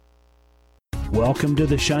Welcome to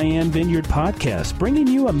the Cheyenne Vineyard Podcast, bringing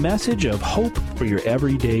you a message of hope for your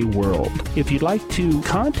everyday world. If you'd like to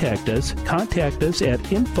contact us at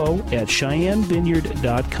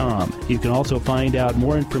info@cheyennevineyard.com. You can also find out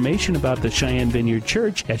more information about the Cheyenne Vineyard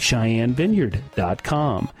Church at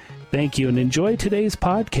cheyennevineyard.com. Thank you and enjoy today's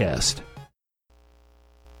podcast.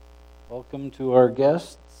 Welcome to our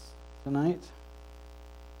guests tonight.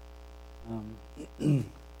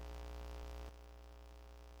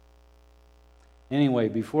 Anyway,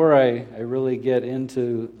 before I really get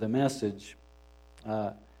into the message,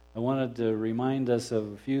 I wanted to remind us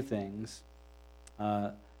of a few things.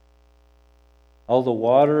 All the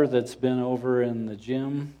water that's been over in the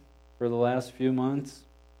gym for the last few months,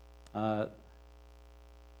 they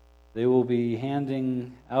will be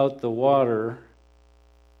handing out the water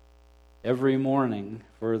every morning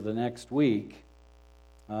for the next week.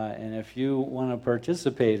 And if you want to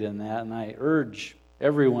participate in that, and I urge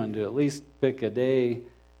everyone to at least pick a day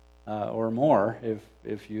or more,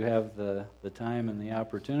 if you have the time and the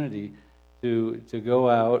opportunity, to go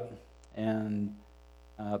out and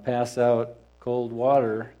pass out cold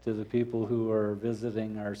water to the people who are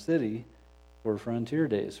visiting our city for Frontier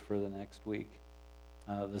Days for the next week.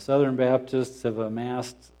 The Southern Baptists have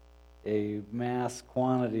amassed a mass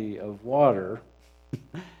quantity of water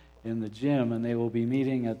in the gym, and they will be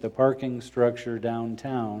meeting at the parking structure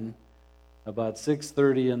downtown about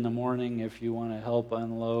 6:30 in the morning if you want to help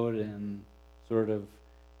unload and sort of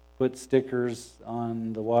put stickers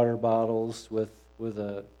on the water bottles with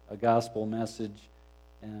a gospel message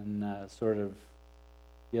and sort of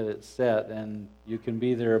get it set. And you can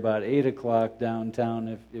be there about 8 o'clock downtown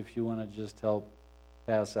if you want to just help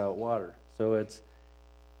pass out water. So it's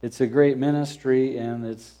a great ministry, and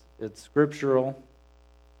it's scriptural.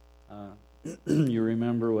 You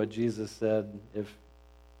remember what Jesus said: if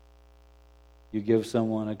you give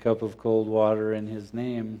someone a cup of cold water in His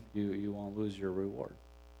name, you won't lose your reward.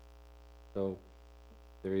 So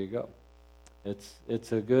there you go.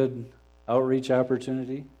 It's a good outreach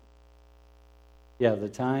opportunity. Yeah, the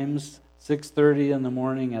times, 6:30 in the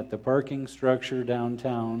morning at the parking structure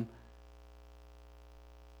downtown.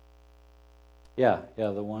 Yeah,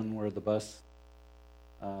 the one where the bus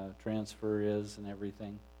transfer is and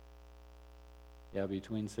everything. Yeah,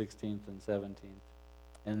 between 16th and 17th.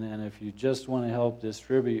 And then if you just want to help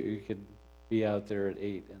distribute, you could be out there at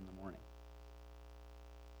 8 in the morning.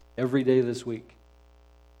 Every day this week.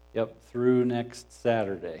 Yep, through next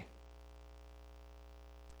Saturday.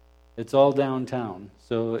 It's all downtown,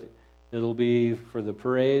 so it'll be for the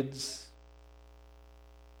parades,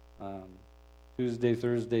 Tuesday,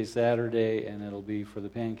 Thursday, Saturday, and it'll be for the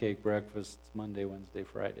pancake breakfasts Monday, Wednesday,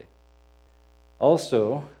 Friday.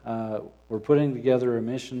 Also, we're putting together a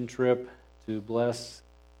mission trip to bless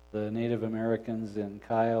the Native Americans in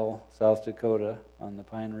Kyle, South Dakota, on the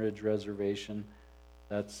Pine Ridge Reservation.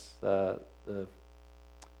 That's the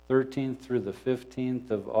 13th through the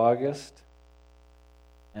 15th of August.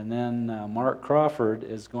 And then Mark Crawford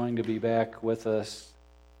is going to be back with us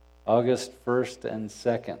August 1st and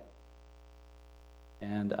 2nd.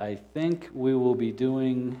 And I think we will be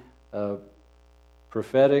doing a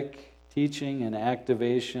prophetic teaching and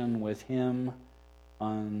activation with him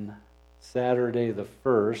on Saturday the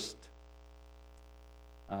 1st,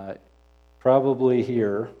 probably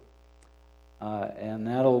here, and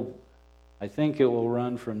I think it will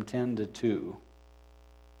run from 10 to 2.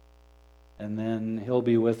 And then he'll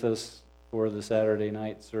be with us for the Saturday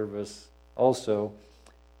night service also.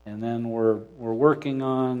 And then we're working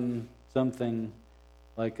on something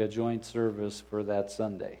like a joint service for that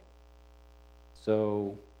Sunday.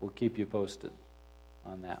 So we'll keep you posted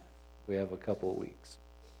on that. We have a couple of weeks.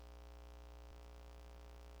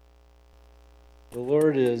 The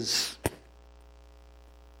Lord is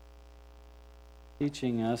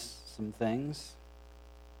teaching us some things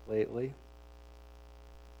lately.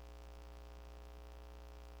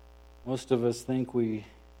 Most of us think we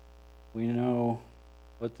know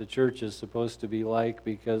what the church is supposed to be like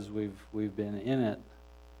because we've been in it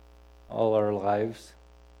all our lives.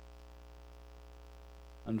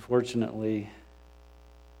 Unfortunately,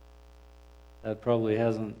 that probably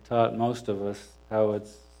hasn't taught most of us how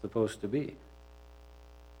it's supposed to be.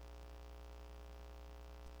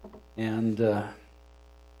 And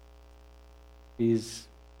He's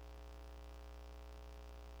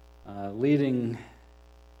leading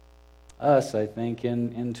us, I think,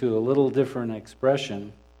 into a little different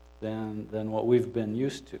expression than what we've been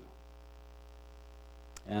used to.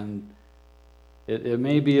 And it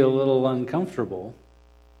may be a little uncomfortable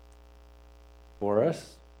for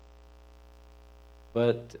us,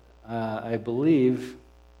 but I believe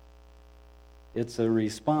it's a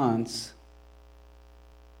response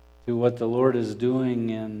to what the Lord is doing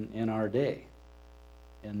in our day.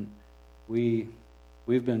 And we've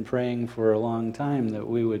been praying for a long time that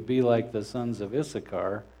we would be like the sons of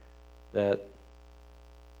Issachar, that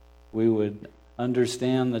we would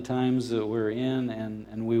understand the times that we're in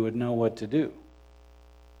and we would know what to do.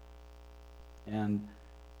 And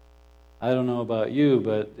I don't know about you,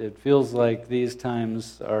 but it feels like these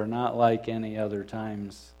times are not like any other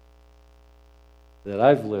times that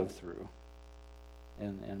I've lived through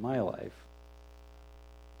in my life.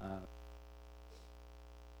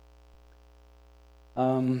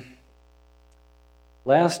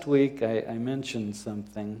 Last week I mentioned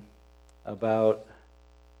something about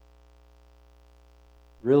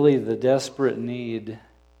really the desperate need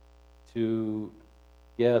to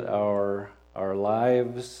get our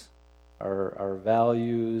lives, our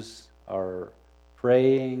values, our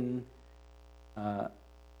praying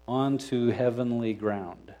onto heavenly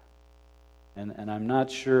ground. And I'm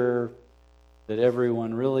not sure that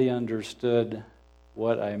everyone really understood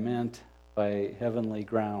what I meant by heavenly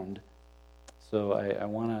ground. So I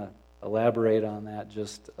want to elaborate on that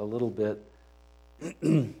just a little bit.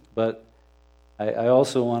 But I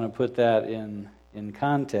also want to put that in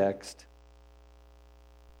context,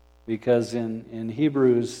 because in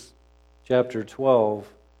Hebrews chapter 12,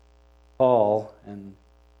 Paul, and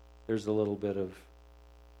there's a little bit of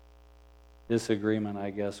disagreement,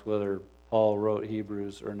 I guess, whether Paul wrote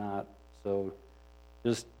Hebrews or not. So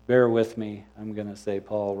just bear with me. I'm going to say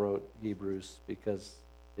Paul wrote Hebrews because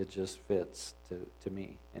it just fits to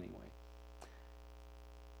me anyway.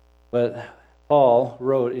 But Paul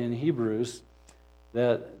wrote in Hebrews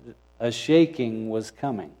that a shaking was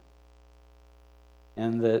coming,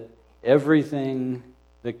 and that everything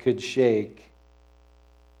that could shake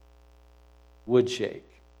would shake,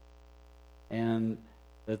 and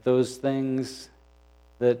that those things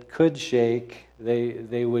that could shake,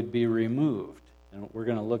 they would be removed. And we're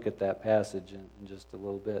going to look at that passage in just a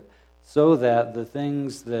little bit, so that the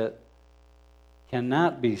things that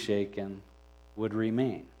cannot be shaken would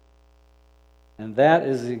remain. And that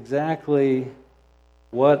is exactly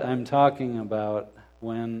what I'm talking about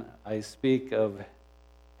when I speak of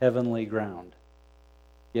heavenly ground.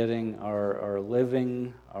 Getting our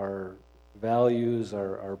living, our values,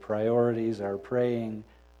 our priorities, our praying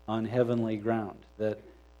on heavenly ground. That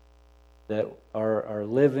our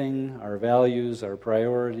living, our values, our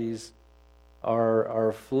priorities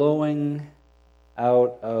are flowing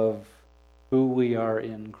out of who we are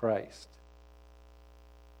in Christ,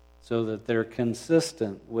 so that they're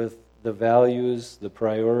consistent with the values, the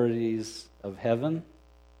priorities of heaven.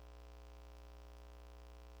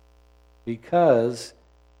 Because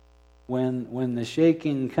when the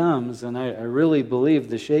shaking comes, and I really believe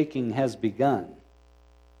the shaking has begun.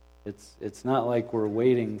 It's not like we're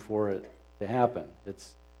waiting for it to happen.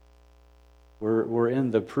 We're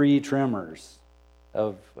in the pre-tremors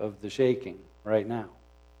of the shaking right now,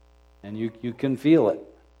 and you can feel it.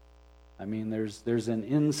 I mean, there's an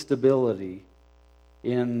instability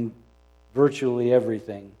in virtually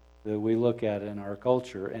everything that we look at in our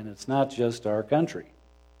culture, and it's not just our country.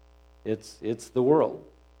 It's the world.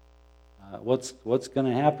 What's going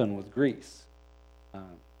to happen with Greece?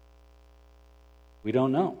 We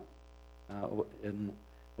don't know. And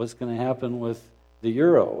what's going to happen with the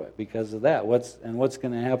euro because of that? What's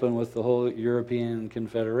going to happen with the whole European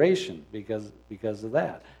Confederation because of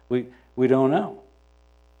that? We don't know.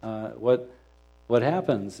 What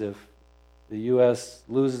happens if the U.S.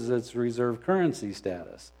 loses its reserve currency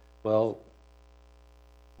status? Well,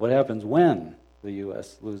 what happens when the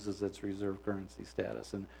U.S. loses its reserve currency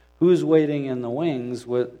status? And who's waiting in the wings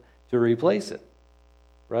to replace it?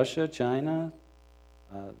 Russia, China,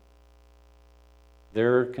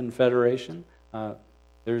 their confederation?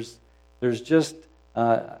 There's just,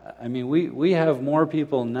 we have more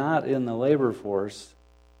people not in the labor force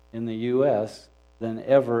in the U.S. than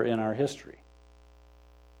ever in our history.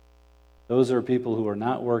 Those are people who are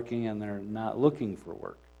not working and they're not looking for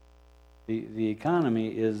work. The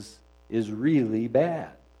economy is really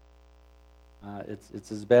bad.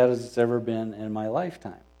 It's as bad as it's ever been in my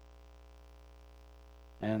lifetime.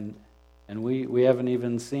 And we haven't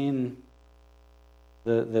even seen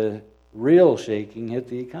the real shaking hit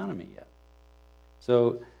the economy yet.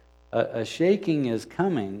 So a shaking is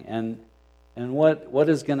coming, and what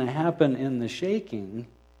is going to happen in the shaking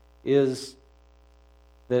is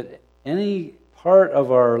that any part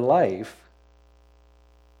of our life,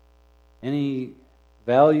 any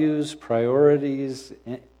values, priorities,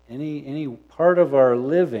 any part of our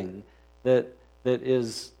living that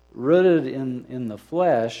is rooted in the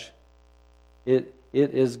flesh, it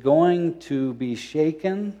is going to be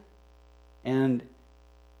shaken, and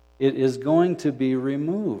it is going to be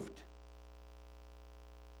removed.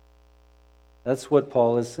 That's what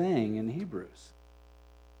Paul is saying in Hebrews.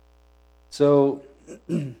 So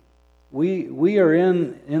we are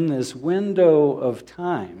in this window of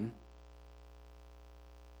time,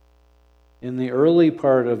 in the early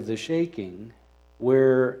part of the shaking,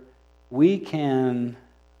 where we can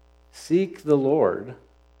seek the Lord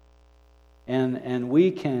and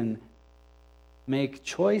we can make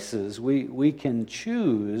choices. We can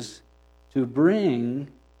choose to bring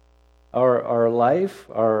our life,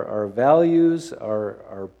 our values,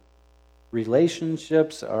 our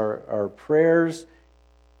relationships, our prayers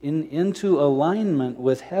into alignment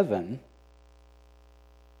with heaven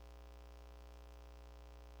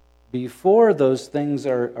before those things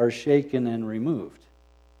are shaken and removed.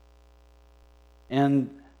 And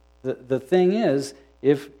the thing is,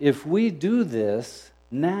 if we do this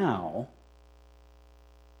now,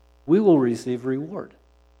 we will receive reward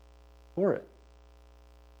for it.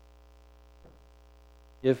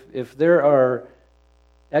 If there are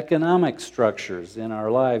economic structures in our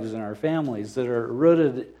lives and our families that are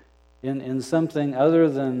rooted in something other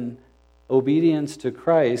than obedience to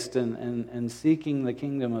Christ and seeking the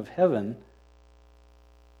kingdom of heaven,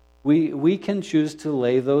 we can choose to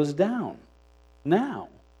lay those down now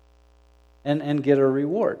and get a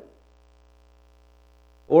reward.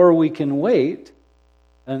 Or we can wait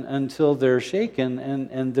until they're shaken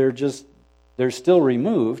and they're still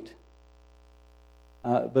removed,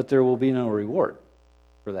 but there will be no reward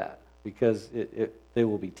for that because they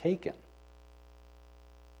will be taken.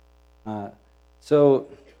 So,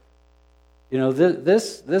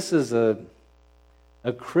 this is a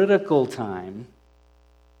critical time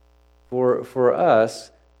for us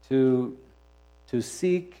to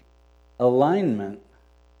seek alignment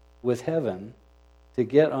with heaven, to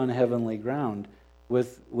get on heavenly ground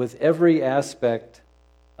with every aspect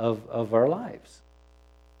of our lives.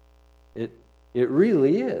 It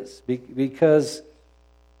really is, because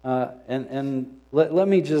and let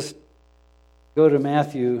me just go to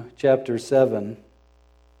Matthew chapter 7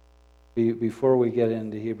 before we get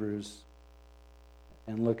into Hebrews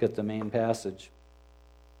and look at the main passage.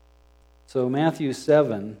 So Matthew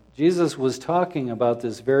 7, Jesus was talking about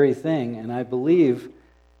this very thing, and I believe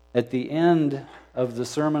at the end of the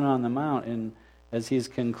Sermon on the Mount, and as he's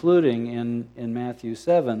concluding in Matthew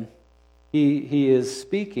 7, he is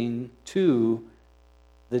speaking to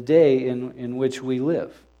the day in which we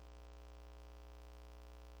live.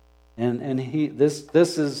 And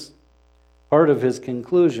this is part of his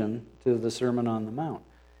conclusion to the Sermon on the Mount.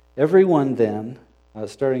 Everyone then,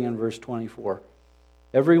 starting in verse 24,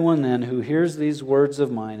 everyone then who hears these words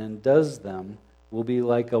of mine and does them will be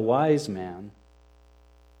like a wise man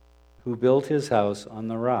who built his house on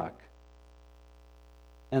the rock.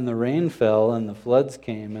 And the rain fell, and the floods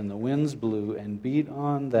came, and the winds blew and beat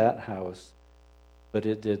on that house, but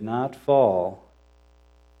it did not fall,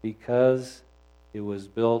 because it was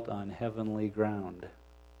built on heavenly ground.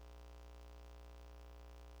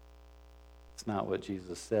 It's not what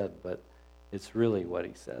Jesus said, but it's really what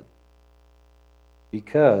he said.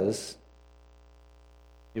 Because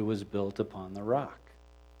it was built upon the rock.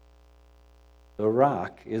 The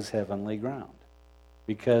rock is heavenly ground.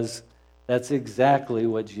 Because that's exactly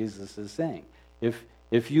what Jesus is saying.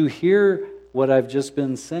 If you hear what I've just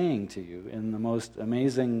been saying to you in the most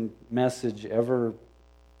amazing message ever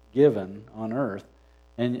given on earth,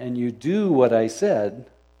 and you do what I said,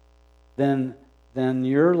 then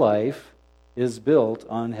your life is built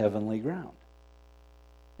on heavenly ground.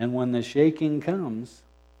 And when the shaking comes,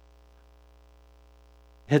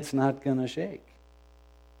 it's not going to shake.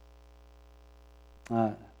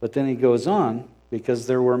 But then he goes on, because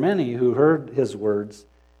there were many who heard his words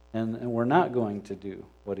and were not going to do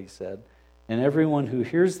what he said. And everyone who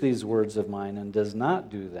hears these words of mine and does not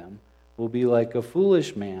do them will be like a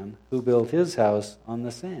foolish man who built his house on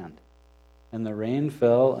the sand. And the rain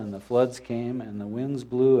fell, and the floods came, and the winds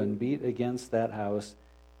blew and beat against that house,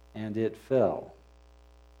 and it fell.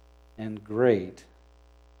 And great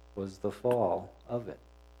was the fall of it.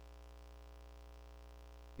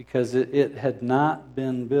 Because it had not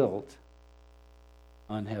been built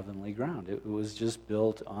on heavenly ground. It was just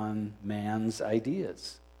built on man's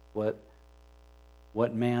ideas, what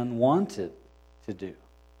man wanted to do,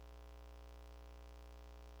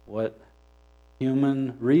 what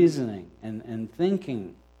human reasoning and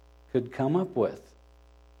thinking could come up with.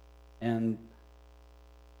 And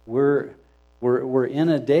we're in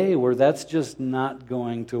a day where that's just not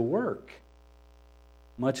going to work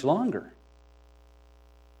much longer.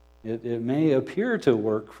 It may appear to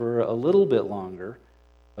work for a little bit longer,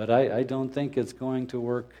 but I don't think it's going to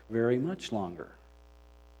work very much longer.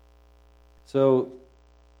 So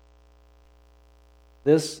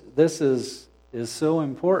this is so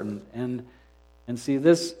important, and see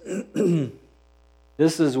this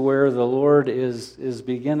this is where the Lord is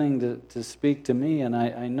beginning to speak to me, and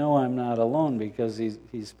I know I'm not alone because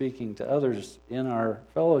He's speaking to others in our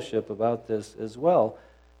fellowship about this as well.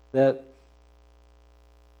 That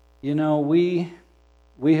we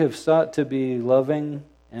have sought to be loving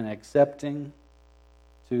and accepting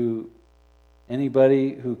to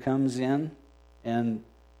anybody who comes in, and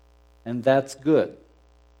that's good.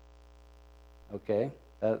 Okay,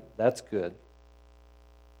 that's good.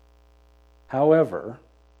 However,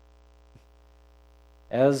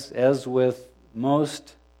 as with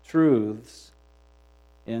most truths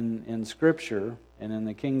in Scripture and in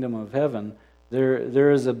the kingdom of heaven,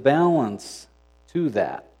 there is a balance to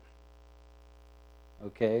that.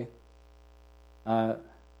 Okay?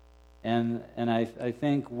 And I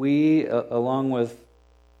think we, along with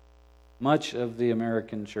much of the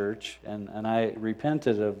American church, and I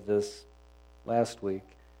repented of this last week,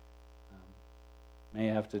 may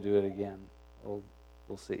have to do it again. We'll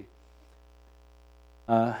see.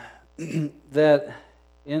 That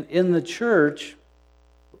in the church,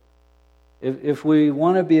 if we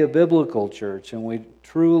want to be a biblical church and we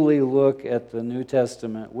truly look at the New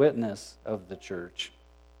Testament witness of the church,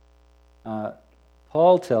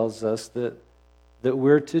 Paul tells us that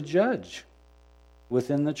we're to judge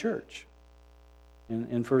within the church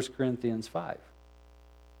in 1 Corinthians 5.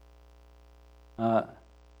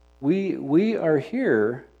 We are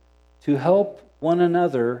here to help one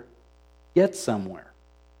another get somewhere.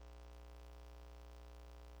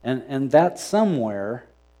 And that somewhere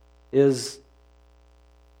is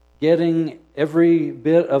getting every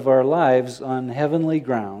bit of our lives on heavenly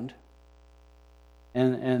ground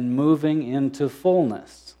and moving into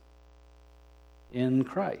fullness in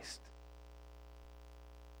Christ.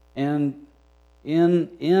 And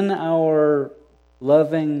in our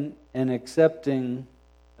loving and accepting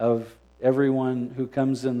of everyone who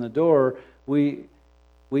comes in the door, we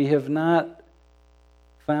have not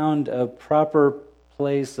found a proper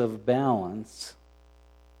place of balance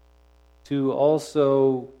to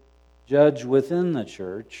also judge within the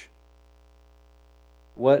church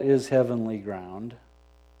what is heavenly ground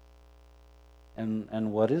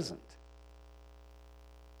and what isn't.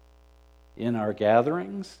 In our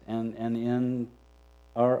gatherings and in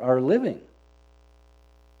our living.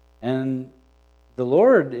 And the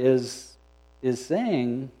Lord is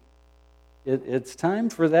saying it's time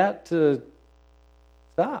for that to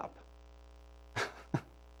stop.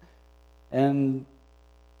 And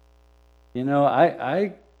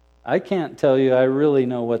I can't tell you I really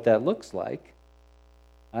know what that looks like.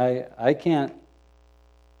 I can't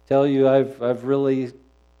tell you I've really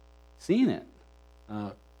seen it.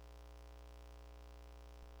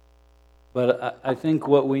 But I think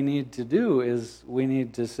what we need to do is we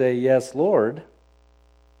need to say, yes, Lord,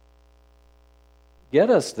 get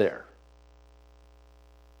us there.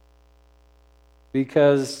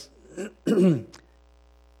 Because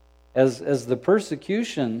as the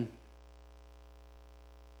persecution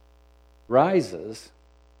rises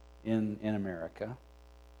in America,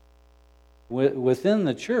 within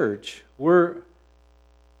the church, we're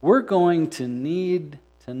going to need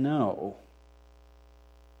to know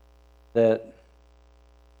that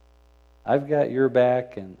I've got your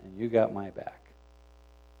back and you got my back.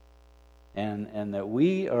 And that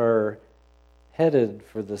we are headed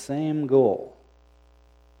for the same goal.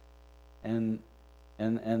 And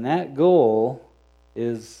that goal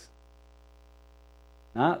is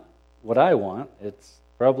not what I want. It's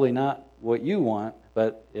probably not what you want,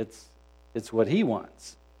 but it's what He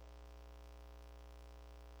wants.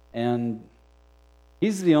 And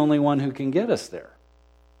He's the only one who can get us there.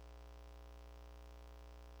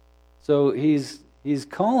 So He's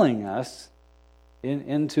calling us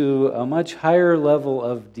into a much higher level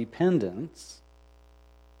of dependence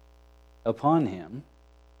upon Him.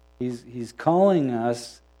 He's calling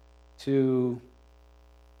us to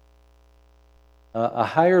a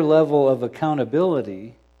higher level of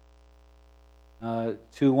accountability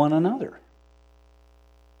to one another.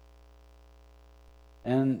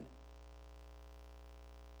 And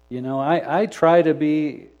I try to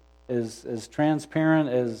be as transparent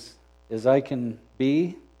as I can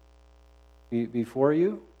be before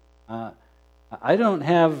you. I don't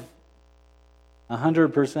have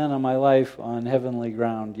 100% of my life on heavenly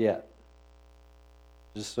ground yet.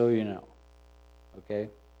 Just so you know. Okay?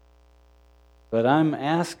 But I'm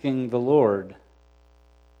asking the Lord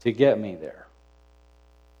to get me there.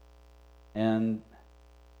 And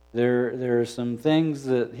there are some things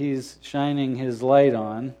that He's shining His light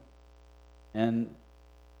on, and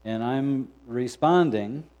And I'm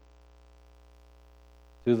responding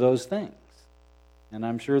to those things. And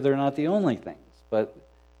I'm sure they're not the only things, but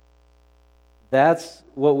that's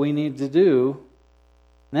what we need to do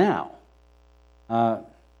now.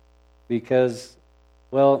 Because,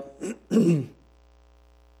 well,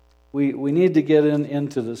 we need to get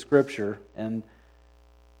into the Scripture. And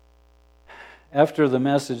after the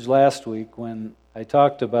message last week, when I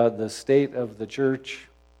talked about the state of the church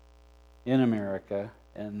in America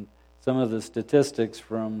and some of the statistics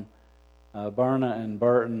from Barna and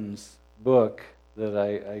Barton's book that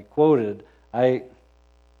I quoted, I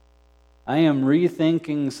am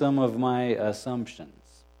rethinking some of my assumptions.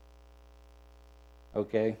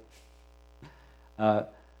 Okay?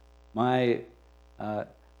 My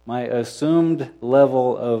assumed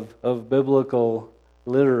level of biblical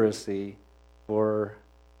literacy for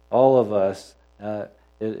all of us,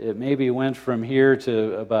 it maybe went from here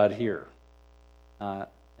to about here.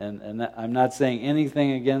 And I'm not saying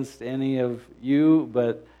anything against any of you,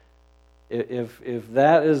 but if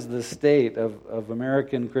that is the state of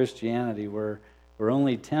American Christianity, where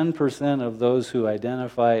only 10% of those who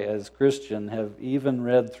identify as Christian have even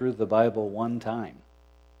read through the Bible one time,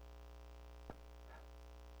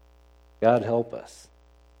 God help us.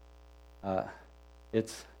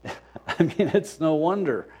 It's no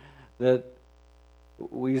wonder that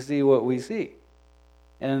we see what we see.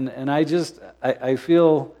 And I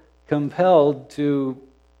feel compelled to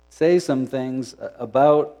say some things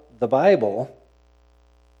about the Bible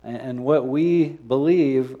and what we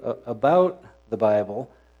believe about the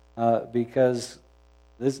Bible, because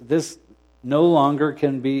this no longer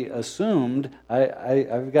can be assumed.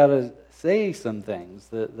 I've got to say some things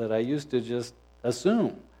that I used to just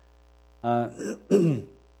assume, because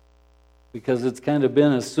it's kind of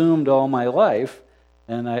been assumed all my life,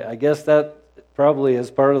 and I guess that probably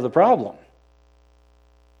is part of the problem,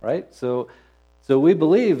 right? So we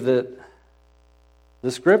believe that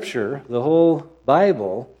the Scripture, the whole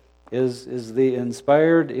Bible, is the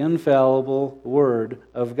inspired, infallible Word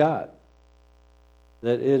of God.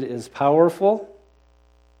 That it is powerful.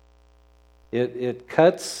 It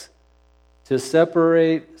cuts to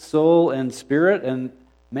separate soul and spirit, and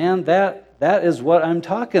man, that is what I'm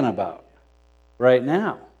talking about right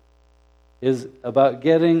now. Is about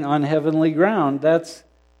getting on heavenly ground. That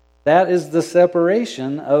is the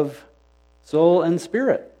separation of soul and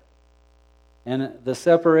spirit, and the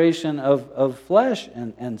separation of flesh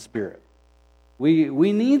and spirit.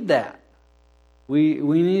 We need that. We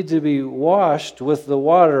need to be washed with the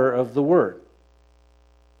water of the Word,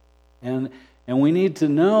 and we need to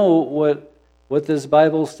know what this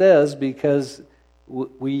Bible says, because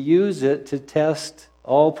we use it to test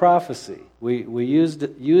all prophecy. We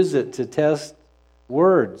use it to test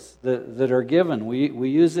words that are given. We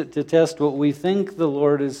use it to test what we think the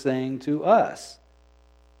Lord is saying to us.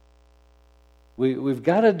 We've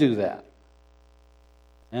got to do that.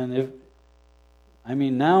 And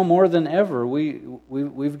now more than ever,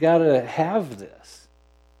 we've got to have this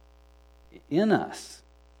in us.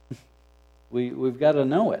 We've got to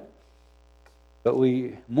know it. But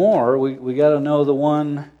we got to know the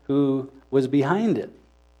one who was behind it.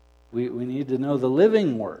 We need to know the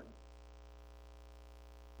living Word,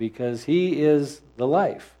 because He is the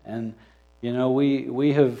life. And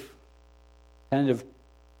we have kind of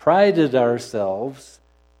prided ourselves.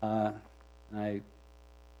 I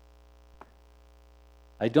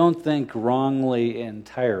don't think wrongly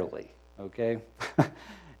entirely. Okay,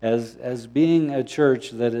 as being a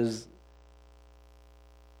church that is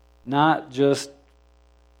not just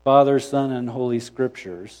Father, Son, and Holy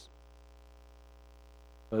Scriptures,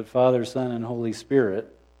 but Father, Son, and Holy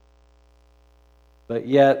Spirit. But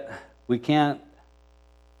yet, we can't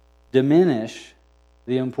diminish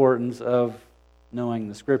the importance of knowing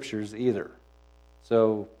the Scriptures either.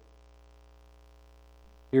 So,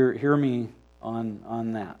 hear me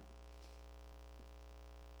on that.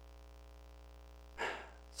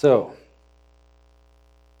 So,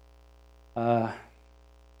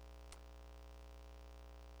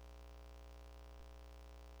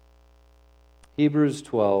 Hebrews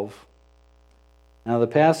 12. Now, the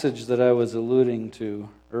passage that I was alluding to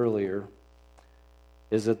earlier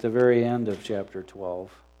is at the very end of chapter 12.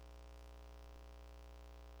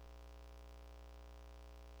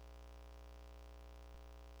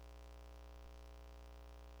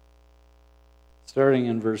 Starting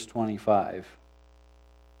in verse 25.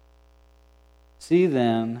 See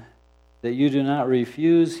then that you do not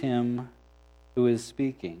refuse him who is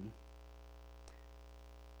speaking,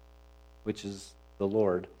 which is the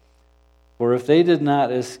Lord. For if they did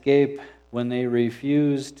not escape when they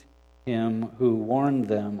refused him who warned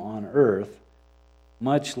them on earth,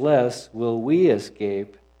 much less will we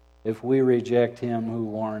escape if we reject him who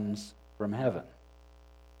warns from heaven.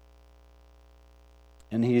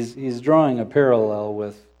 And he's drawing a parallel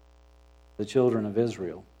with the children of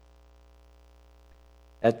Israel.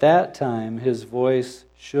 At that time his voice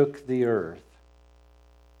shook the earth.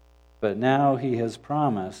 But now he has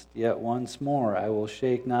promised, yet once more I will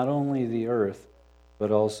shake not only the earth,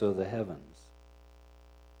 but also the heavens.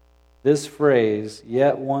 This phrase,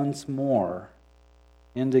 yet once more,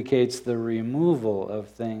 indicates the removal of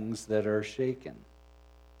things that are shaken.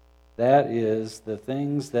 That is, the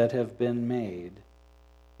things that have been made,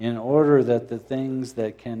 in order that the things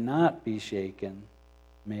that cannot be shaken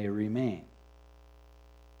may remain.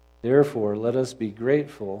 Therefore, let us be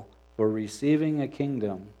grateful for receiving a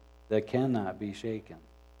kingdom that cannot be shaken.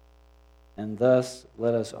 And thus,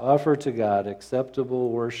 let us offer to God acceptable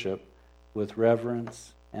worship with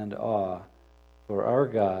reverence and awe, for our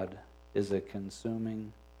God is a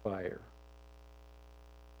consuming fire.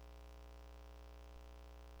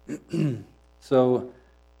 So,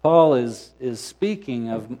 Paul is speaking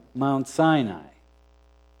of Mount Sinai,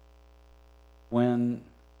 when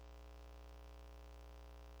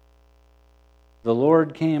the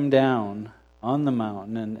Lord came down on the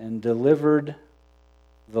mountain and delivered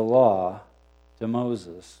the law to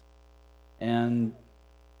Moses. And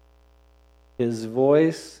his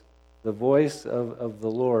voice, the voice of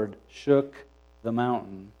the Lord, shook the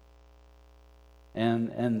mountain.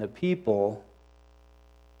 And the people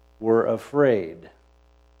were afraid.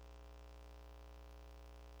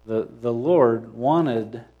 The Lord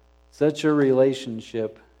wanted such a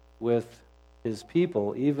relationship with his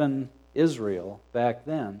people, even Israel back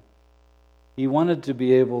then. He wanted to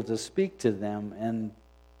be able to speak to them,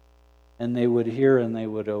 and they would hear and they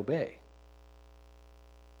would obey.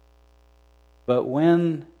 But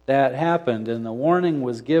when that happened and the warning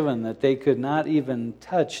was given that they could not even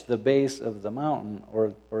touch the base of the mountain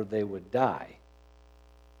or they would die,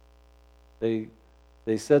 they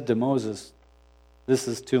said to Moses, "This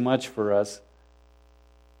is too much for us.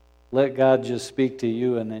 Let God just speak to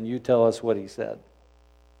you and then you tell us what he said.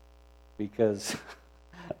 Because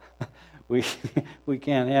we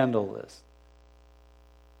can't handle this."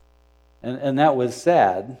 And that was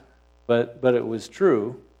sad, but it was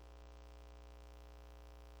true.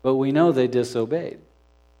 But we know they disobeyed.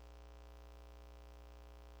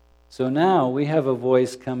 So now we have a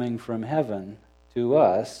voice coming from heaven to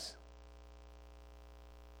us.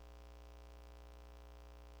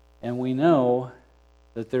 And we know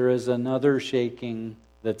that there is another shaking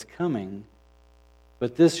that's coming.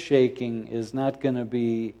 But this shaking is not going to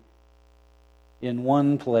be in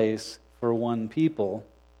one place for one people.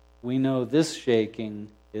 We know this shaking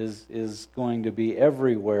is going to be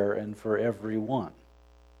everywhere and for everyone.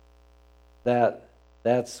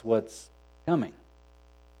 That's what's coming.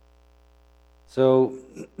 So,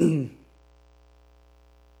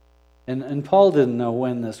 and Paul didn't know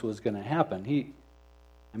when this was going to happen. He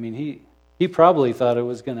probably thought it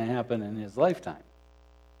was going to happen in his lifetime.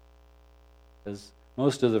 Because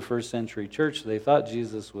most of the first century church, they thought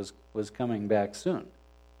Jesus was coming back soon.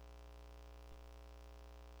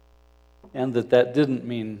 And that didn't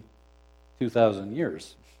mean 2,000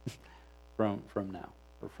 years from now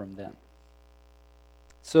or from then.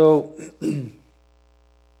 So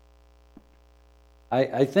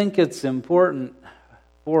I think it's important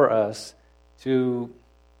for us to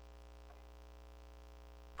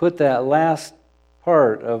put that last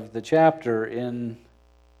part of the chapter in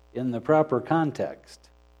the proper context.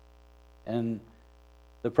 And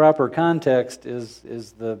the proper context is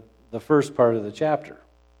the first part of the chapter.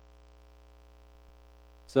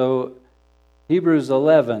 So Hebrews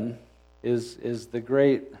 11 is the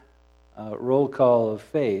great roll call of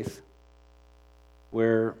faith,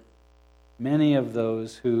 where many of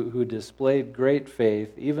those who displayed great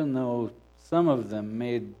faith, even though some of them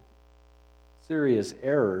made serious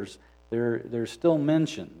errors, they're still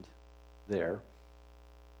mentioned there.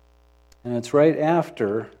 And it's right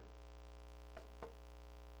after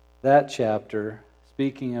that chapter,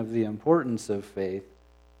 speaking of the importance of faith,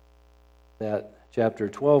 that chapter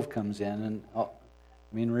 12 comes in.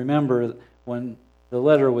 And remember, when the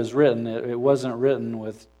letter was written, it wasn't written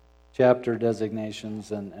with chapter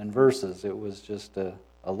designations and verses. It was just a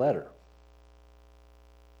letter.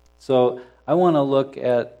 So I want to look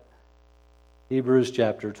at Hebrews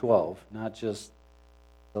chapter 12, not just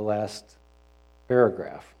the last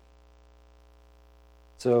paragraph.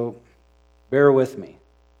 So bear with me.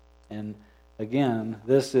 And again,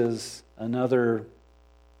 this is another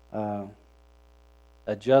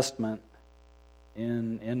adjustment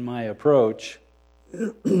in my approach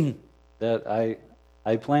that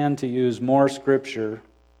I plan to use more scripture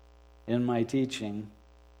in my teaching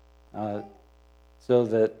so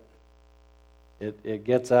that it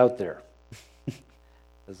gets out there.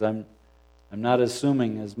 Because I'm not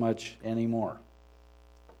assuming as much anymore.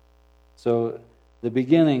 So, the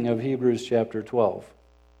beginning of Hebrews chapter 12.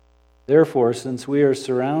 Therefore, since we are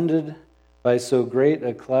surrounded by so great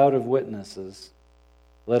a cloud of witnesses,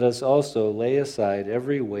 let us also lay aside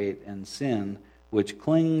every weight and sin which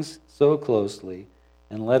clings so closely,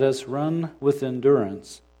 and let us run with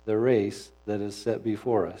endurance the race that is set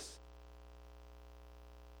before us.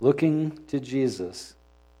 Looking to Jesus,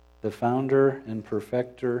 the founder and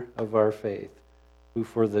perfecter of our faith, who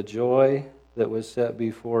for the joy that was set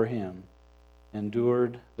before him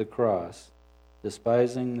endured the cross,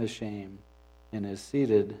 despising the shame, and is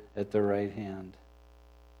seated at the right hand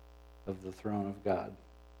of the throne of God.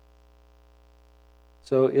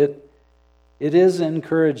 So it is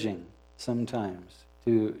encouraging sometimes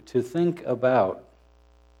to think about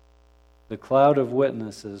the cloud of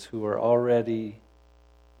witnesses who are already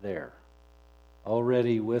there,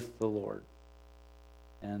 already with the Lord.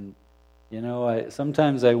 And,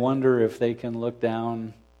 sometimes I wonder if they can look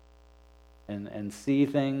down and see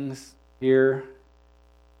things here,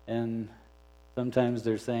 and sometimes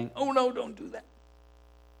they're saying, "Oh no, don't do that."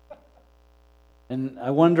 And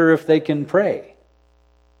I wonder if they can pray,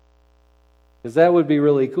 because that would be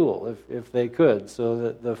really cool if they could, so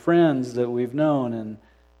that the friends that we've known and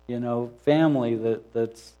family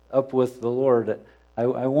that's up with the Lord,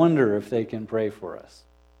 I wonder if they can pray for us.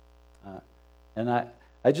 And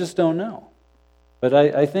I just don't know. But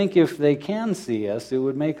I think if they can see us, it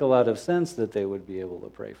would make a lot of sense that they would be able to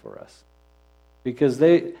pray for us. Because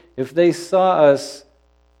if they saw us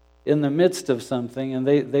in the midst of something, and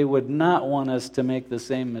they would not want us to make the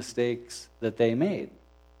same mistakes that they made,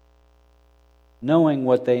 knowing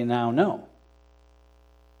what they now know,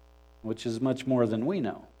 which is much more than we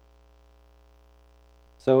know.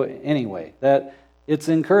 So anyway, it's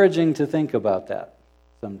encouraging to think about that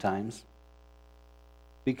sometimes,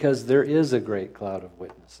 because there is a great cloud of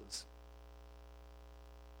witnesses.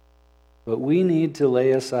 But we need to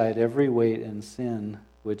lay aside every weight and sin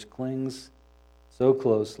which clings so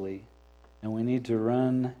closely, and we need to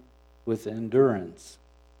run with endurance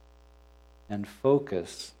and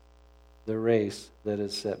focus the race that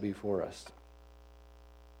is set before us.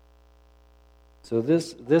 So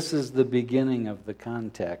this is the beginning of the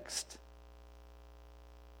context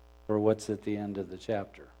for what's at the end of the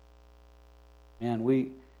chapter. Man,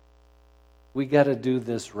 we got to do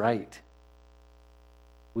this right.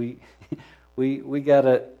 We got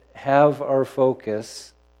to have our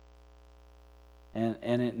focus,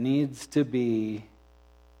 and it needs to be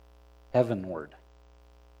heavenward.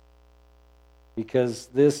 Because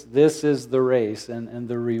this is the race, and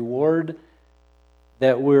the reward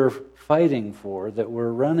that we're fighting for, that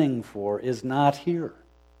we're running for, is not here.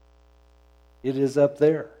 It is up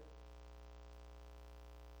there.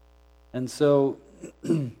 And so,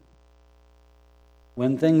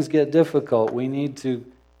 when things get difficult, we need to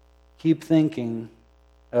keep thinking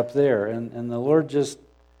up there. And the Lord just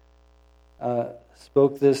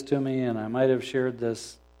spoke this to me, and I might have shared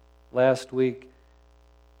this last week,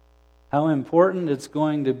 how important it's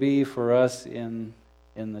going to be for us in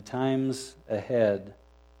the times ahead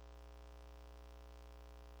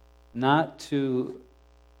not to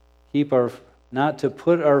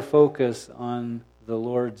put our focus on the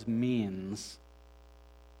Lord's means,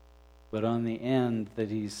 but on the end that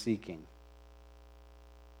He's seeking.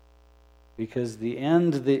 Because the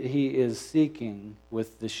end that He is seeking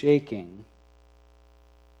with the shaking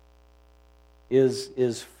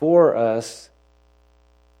is for us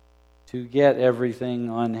to get everything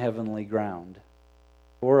on heavenly ground,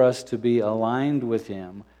 for us to be aligned with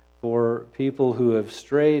Him, for people who have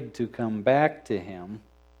strayed to come back to Him,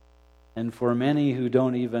 and for many who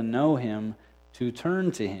don't even know Him to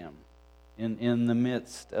turn to Him in the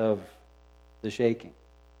midst of the shaking.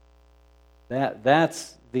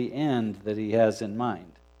 That's the end that He has in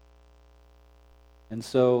mind. And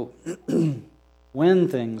so, when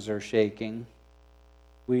things are shaking,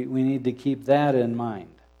 we need to keep that in mind.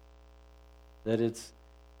 That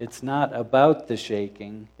it's not about the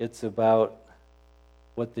shaking, it's about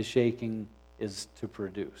what the shaking is to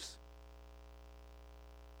produce.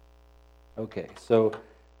 Okay, so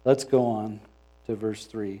let's go on to verse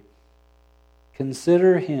 3.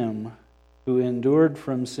 Consider Him who endured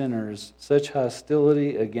from sinners such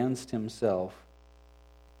hostility against Himself,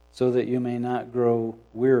 so that you may not grow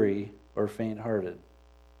weary or faint-hearted.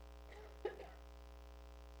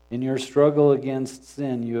 In your struggle against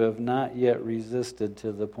sin, you have not yet resisted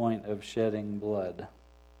to the point of shedding blood.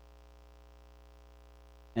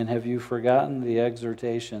 And have you forgotten the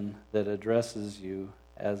exhortation that addresses you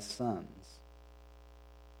as sons?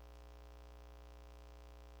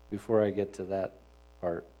 Before I get to that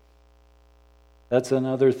part, that's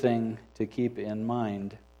another thing to keep in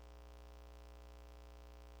mind,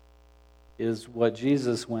 is what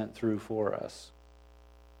Jesus went through for us.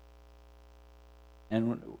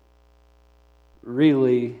 And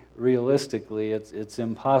really, realistically, it's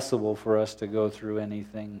impossible for us to go through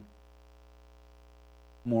anything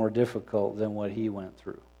more difficult than what he went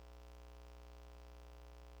through.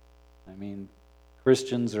 I mean,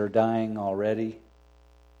 Christians are dying already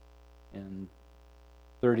in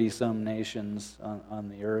 30-some nations on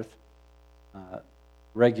the earth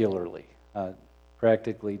regularly,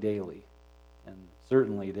 practically daily, and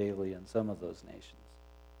certainly daily in some of those nations.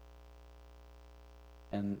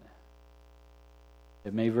 And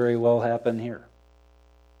it may very well happen here.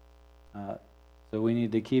 So we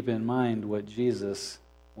need to keep in mind what Jesus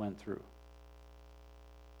went through.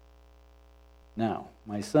 Now,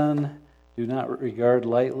 my son, do not regard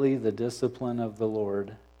lightly the discipline of the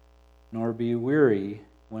Lord, nor be weary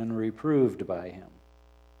when reproved by him.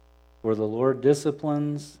 For the Lord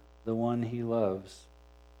disciplines the one he loves,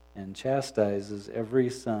 and chastises every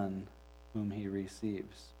son whom he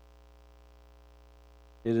receives.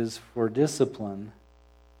 It is for discipline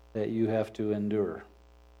that you have to endure.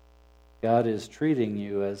 God is treating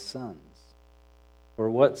you as sons. For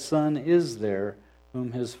what son is there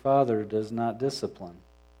whom his father does not discipline?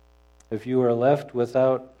 If you are left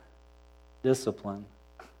without discipline,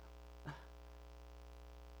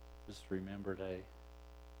 just remembered I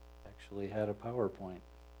actually had a PowerPoint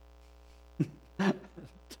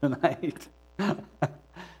tonight. You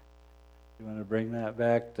want to bring that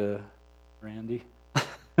back to Randy?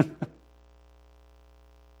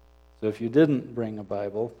 So if you didn't bring a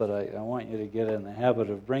Bible, but I want you to get in the habit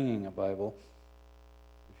of bringing a Bible.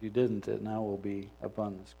 If you didn't, it now will be up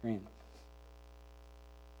on the screen.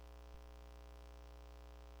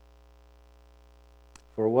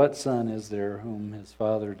 For what son is there whom his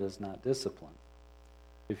father does not discipline?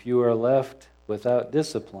 If you are left without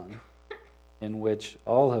discipline, in which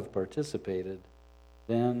all have participated,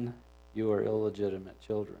 then you are illegitimate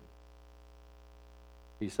children.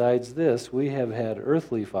 Besides this, we have had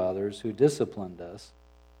earthly fathers who disciplined us,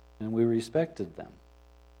 and we respected them.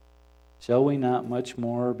 Shall we not much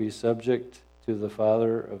more be subject to the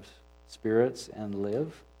Father of spirits and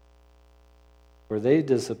live? For they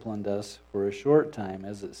disciplined us for a short time,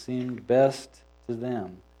 as it seemed best to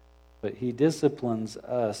them, but he disciplines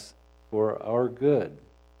us for our good,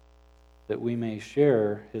 that we may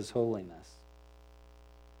share his holiness.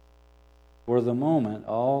 For the moment,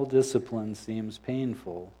 all discipline seems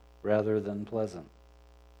painful rather than pleasant,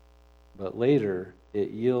 but later it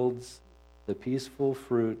yields the peaceful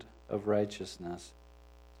fruit of righteousness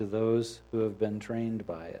to those who have been trained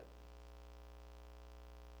by it.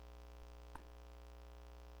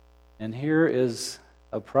 And here is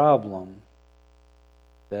a problem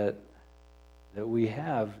that we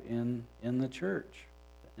have in the church,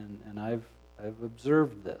 and I've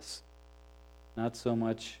observed this. Not so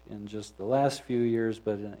much in just the last few years,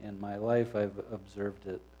 but in my life I've observed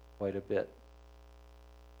it quite a bit.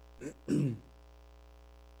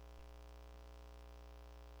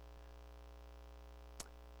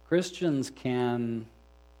 Christians can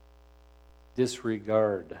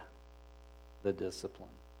disregard the discipline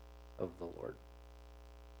of the Lord.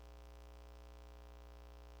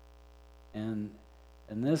 And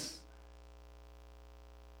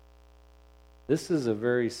this is a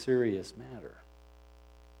very serious matter.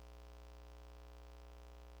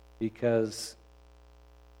 Because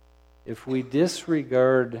if we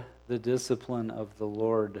disregard the discipline of the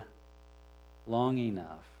Lord long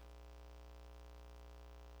enough,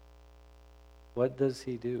 what does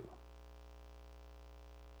he do?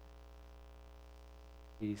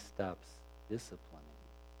 He stops disciplining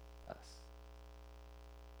us.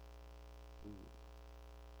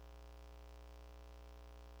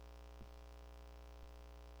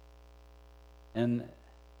 And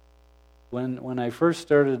when I first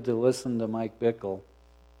started to listen to Mike Bickle,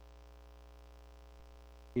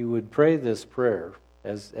 he would pray this prayer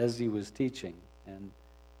as he was teaching. And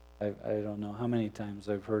I don't know how many times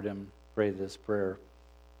I've heard him pray this prayer,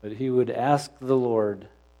 but he would ask the Lord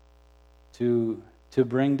to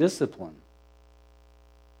bring discipline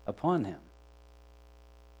upon him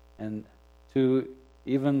and to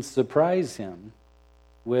even surprise him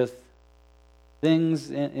with things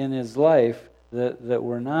in his life that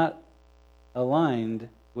were not aligned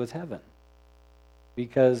with heaven,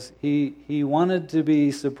 because he wanted to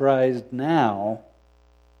be surprised now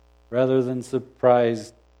rather than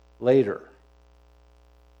surprised later.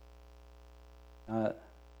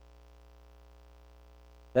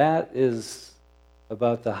 That is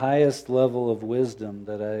about the highest level of wisdom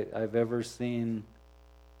that I've ever seen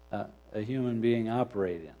a human being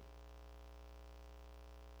operate in.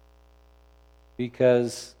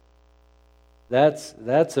 Because that's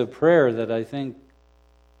a prayer that I think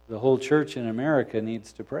the whole church in America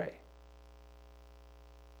needs to pray.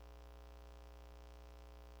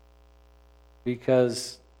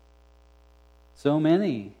 Because so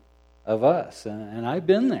many of us, and I've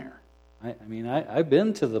been there. I've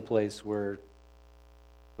been to the place where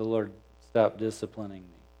the Lord stopped disciplining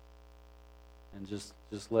me and just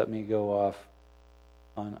let me go off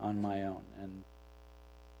on my own. And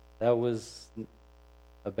that was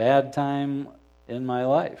a bad time in my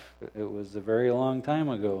life. It was a very long time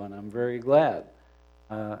ago, and I'm very glad.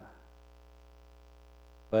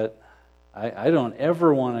 But I don't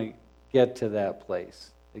ever want to get to that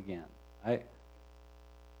place again.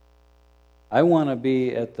 I want to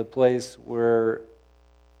be at the place where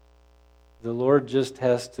the Lord just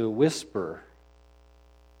has to whisper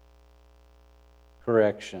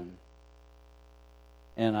correction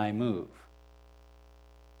and I move.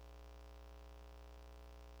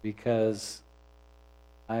 Because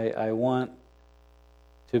I want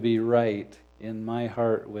to be right in my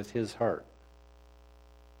heart with His heart.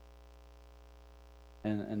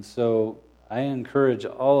 And so I encourage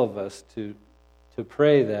all of us to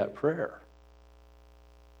pray that prayer.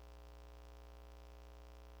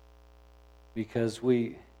 Because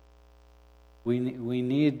in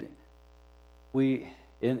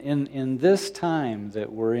this time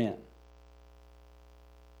that we're in,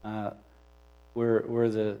 where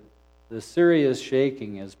the serious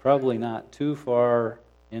shaking is probably not too far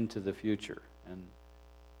into the future, and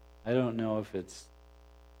I don't know if it's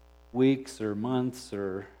weeks or months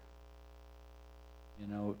or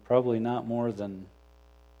probably not more than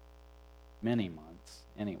many months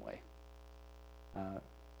anyway.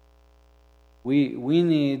 We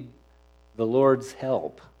need the Lord's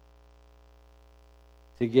help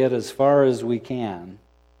to get as far as we can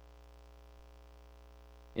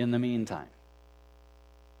in the meantime.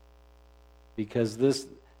 Because this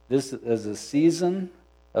is a season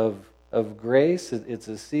of grace. It's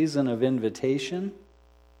a season of invitation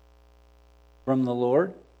from the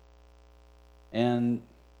Lord. And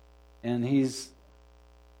He's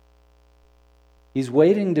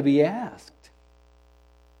waiting to be asked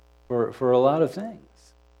for a lot of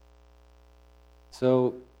things.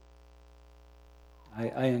 So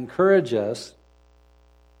I encourage us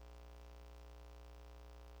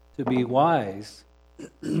to be wise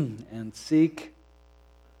and seek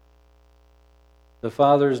the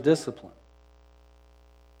Father's discipline.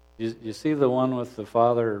 You see the one with the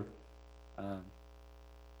father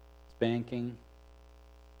spanking?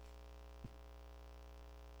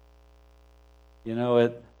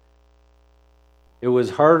 It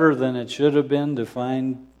was harder than it should have been to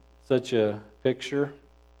find such a picture.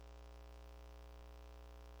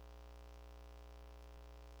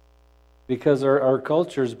 Because our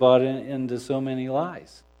culture's bought into so many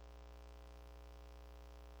lies.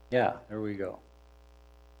 Yeah, there we go.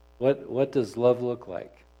 What does love look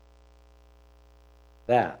like?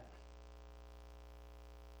 That.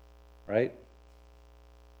 Right?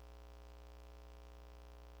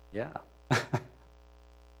 Yeah.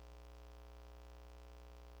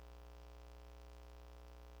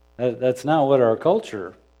 That's not what our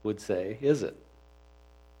culture would say, is it?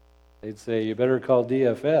 They'd say, you better call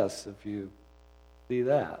DFS if you see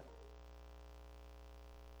that.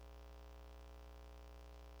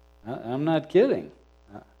 I'm not kidding.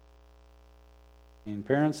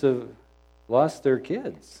 Parents have lost their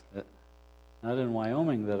kids. Not in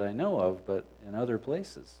Wyoming that I know of, but in other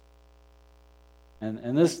places.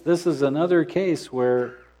 And this is another case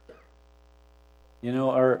where,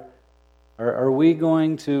 are we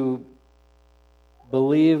going to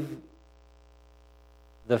believe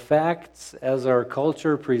the facts as our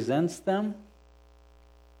culture presents them?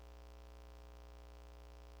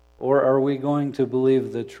 Or are we going to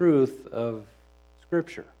believe the truth of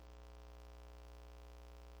Scripture?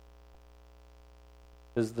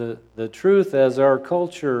 Because the truth as our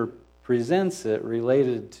culture presents it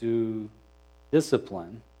related to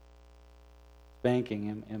discipline,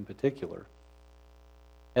 spanking in particular,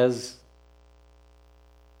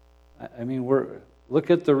 look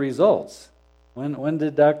at the results. When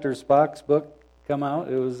did Dr. Spock's book come out?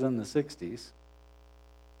 It was in the 60s.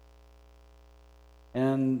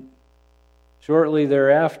 And shortly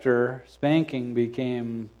thereafter, spanking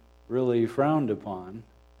became really frowned upon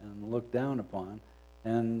and looked down upon.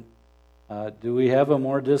 And do we have a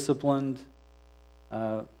more disciplined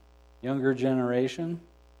younger generation?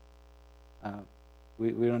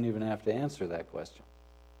 We don't even have to answer that question.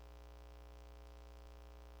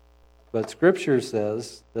 But Scripture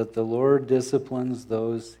says that the Lord disciplines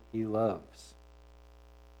those He loves.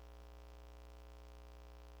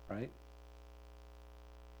 Right?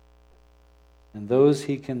 And those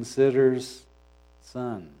He considers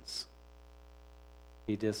sons,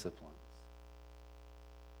 He disciplines.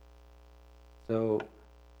 So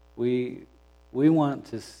we want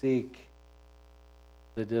to seek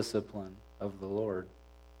the discipline of the Lord.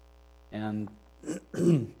 And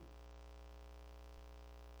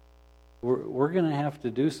we're going to have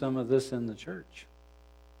to do some of this in the church.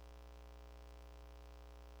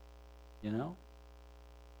 You know?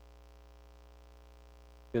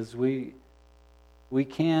 Because we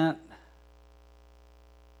can't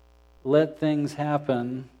let things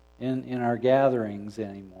happen in our gatherings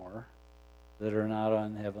anymore that are not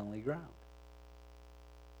on heavenly ground.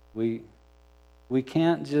 We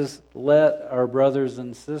can't just let our brothers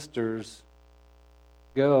and sisters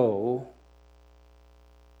go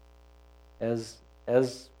as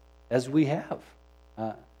we have.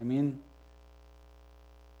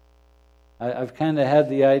 I've kind of had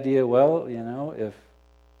the idea, well, if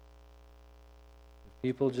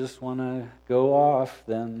people just want to go off,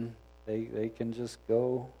 then they can just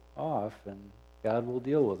go off and God will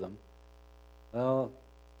deal with them. Well,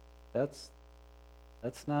 that's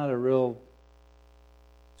not a real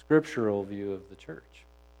scriptural view of the church.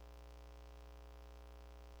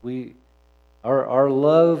 Our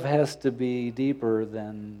love has to be deeper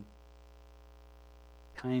than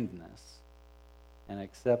kindness and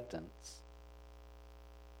acceptance.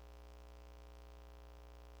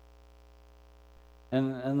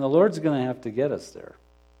 And the Lord's going to have to get us there.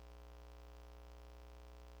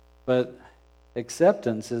 But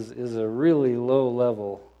acceptance is a really low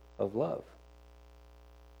level of love.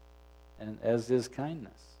 And as is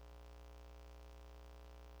kindness.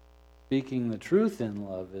 Speaking the truth in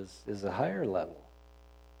love is a higher level.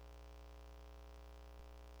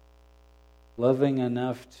 Loving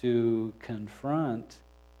enough to confront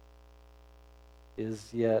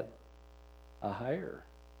is yet a higher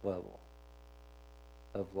level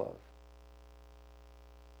of love.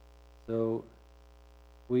 So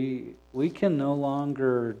we can no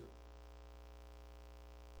longer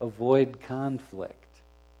avoid conflict.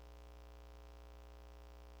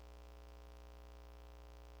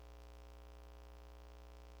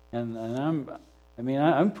 And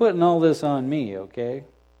I'm putting all this on me, okay?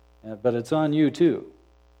 But it's on you too.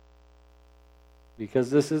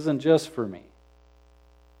 Because this isn't just for me.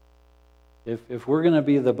 If we're going to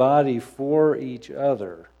be the body for each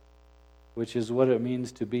other, which is what it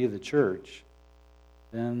means to be the church,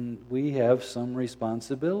 then we have some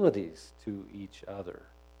responsibilities to each other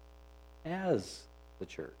as the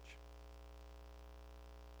church.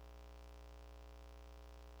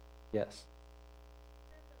 Yes.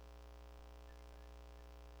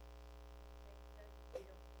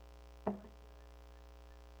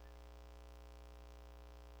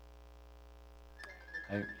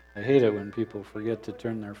 I hate it when people forget to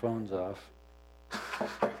turn their phones off.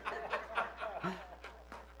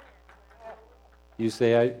 You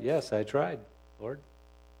say, yes, I tried, Lord.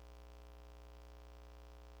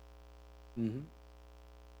 Mm-hmm.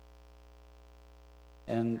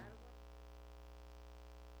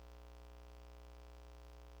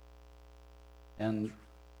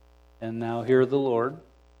 And now hear the Lord,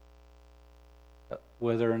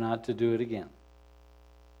 whether or not to do it again.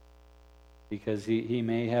 Because he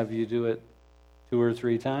may have you do it 2 or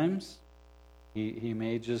 3 times. He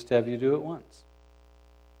may just have you do it once.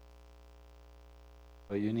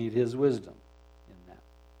 But you need His wisdom in that.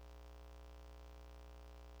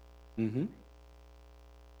 Mm-hmm.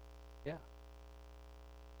 Yeah.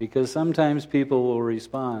 Because sometimes people will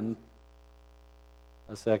respond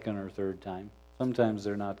a second or third time. Sometimes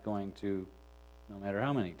they're not going to, no matter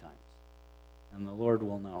how many times. And the Lord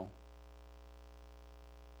will know.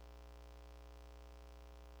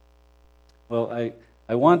 Well,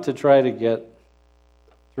 I want to try to get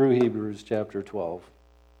through Hebrews chapter 12.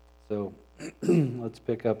 So let's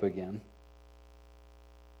pick up again.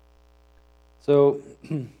 So,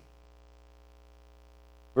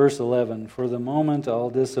 verse 11, for the moment all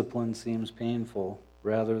discipline seems painful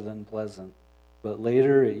rather than pleasant, but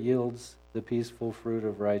later it yields the peaceful fruit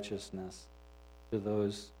of righteousness to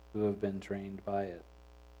those who have been trained by it.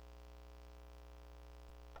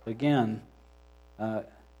 Again,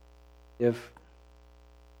 if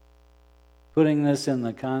putting this in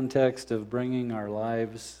the context of bringing our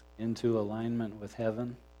lives into alignment with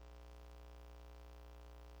heaven,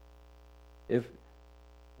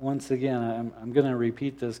 once again, I'm going to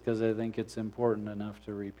repeat this because I think it's important enough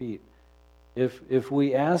to repeat. If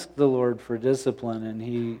we ask the Lord for discipline and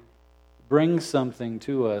He brings something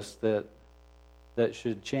to us that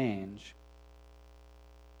should change,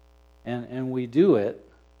 and we do it,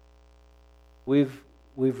 we've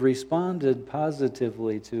responded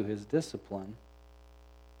positively to His discipline.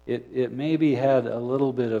 It maybe had a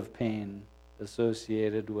little bit of pain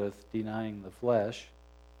associated with denying the flesh,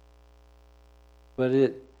 but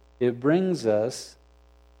it brings us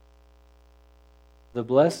the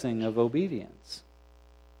blessing of obedience.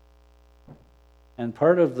 And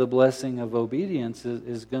part of the blessing of obedience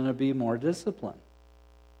is going to be more discipline.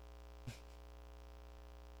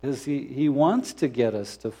 Because he wants to get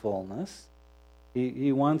us to fullness.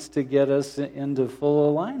 He wants to get us into full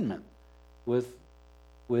alignment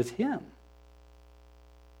with Him.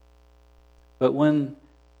 But when,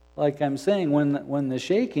 like I'm saying, when the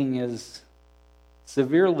shaking is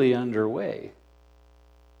severely underway,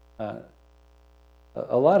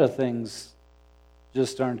 a lot of things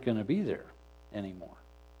just aren't going to be there anymore.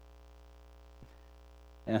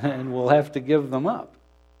 And we'll have to give them up.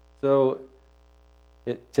 So,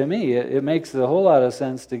 to me, it makes a whole lot of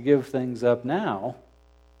sense to give things up now,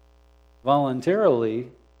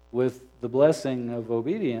 voluntarily, with the blessing of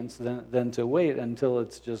obedience, than to wait until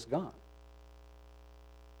it's just gone.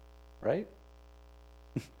 Right?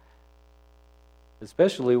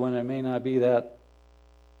 Especially when it may not be that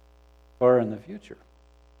far in the future.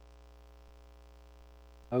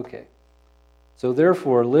 Okay. So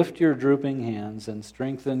therefore, lift your drooping hands and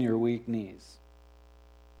strengthen your weak knees,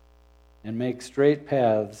 and make straight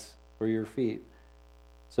paths for your feet,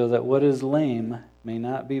 so that what is lame may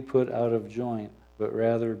not be put out of joint, but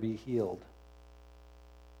rather be healed.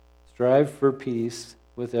 Strive for peace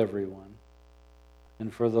with everyone,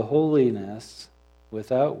 and for the holiness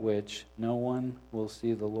without which no one will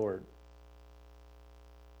see the Lord.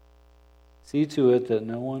 See to it that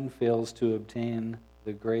no one fails to obtain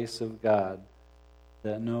the grace of God,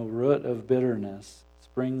 that no root of bitterness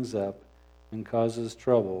springs up and causes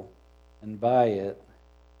trouble, and by it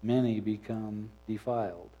many become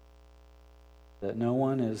defiled. That no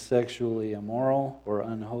one is sexually immoral or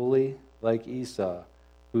unholy like Esau,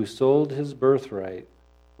 who sold his birthright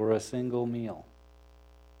for a single meal.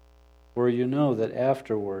 For you know that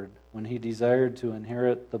afterward, when he desired to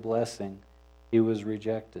inherit the blessing, he was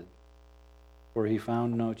rejected. For he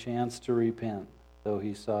found no chance to repent, though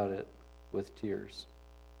he sought it with tears.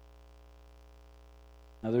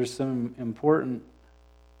 Now there's some important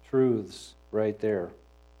truths right there.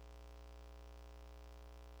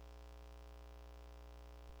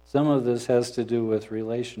 Some of this has to do with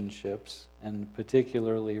relationships, and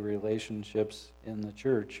particularly relationships in the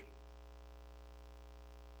church.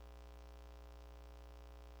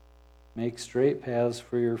 Make straight paths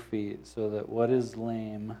for your feet, so that what is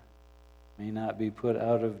lame may not be put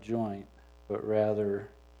out of joint, but rather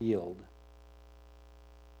healed.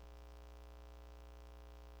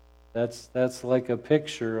 That's like a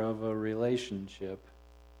picture of a relationship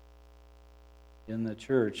in the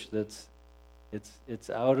church it's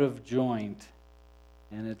out of joint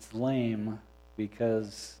and it's lame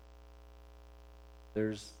because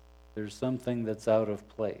there's something that's out of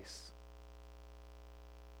place.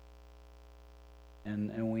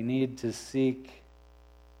 And we need to seek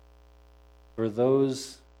for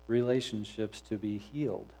those relationships to be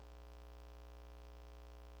healed.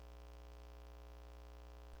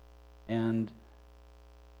 And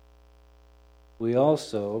we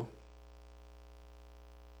also,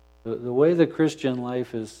 the way the Christian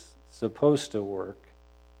life is supposed to work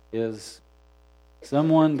is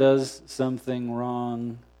someone does something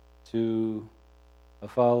wrong to a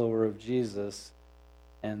follower of Jesus,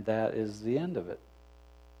 and that is the end of it.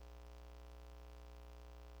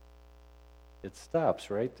 It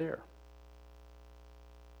stops right there.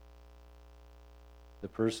 The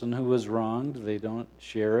person who was wronged, they don't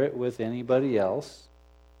share it with anybody else.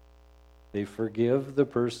 They forgive the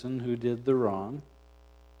person who did the wrong.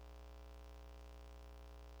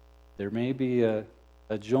 There may be a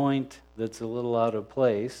joint that's a little out of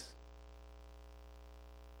place.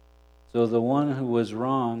 So the one who was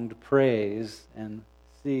wronged prays and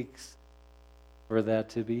seeks for that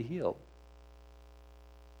to be healed.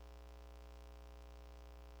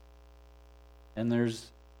 And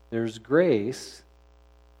there's grace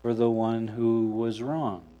for the one who was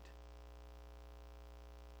wronged.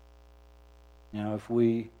 Now, if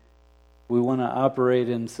we want to operate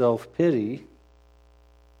in self-pity,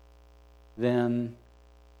 then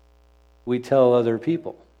we tell other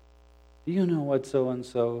people, do you know what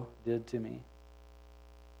so-and-so did to me?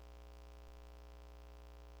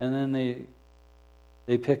 And then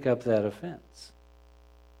they pick up that offense.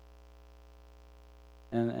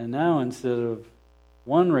 And now instead of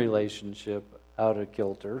one relationship out of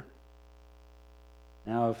kilter,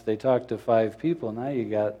 now if they talk to 5 people, now you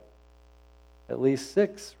got at least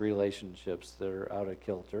 6 relationships that are out of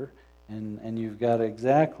kilter. And you've got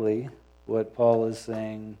exactly what Paul is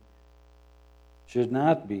saying should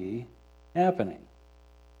not be happening.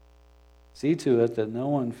 See to it that no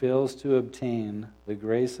one fails to obtain the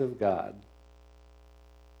grace of God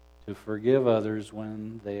to forgive others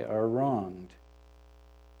when they are wronged,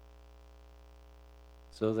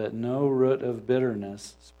 so that no root of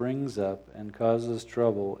bitterness springs up and causes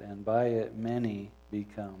trouble, and by it many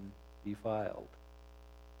become defiled.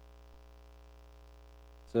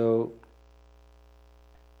 So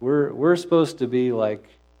we're supposed to be like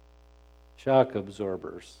shock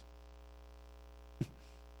absorbers.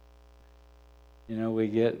 You know, we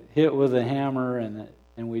get hit with a hammer and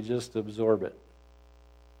we just absorb it.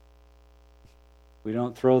 We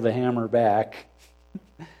don't throw the hammer back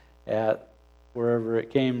at wherever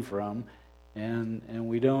it came from, and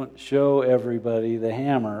we don't show everybody the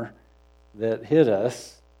hammer that hit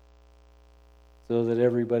us so that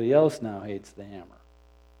everybody else now hates the hammer.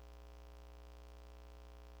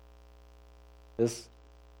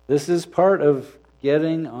 This is part of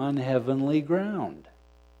getting on heavenly ground.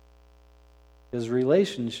 Because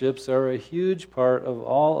relationships are a huge part of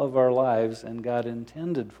all of our lives, and God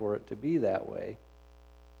intended for it to be that way.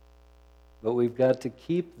 But we've got to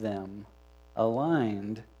keep them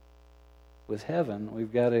aligned with heaven.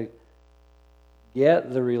 We've got to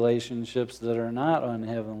get the relationships that are not on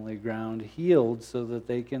heavenly ground healed so that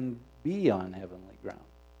they can be on heavenly ground.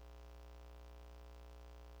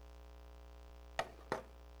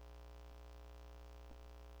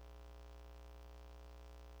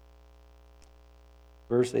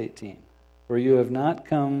 Verse 18, for you have not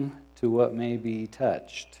come to what may be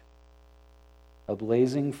touched, a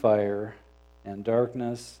blazing fire and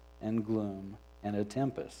darkness and gloom and a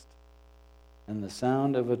tempest, and the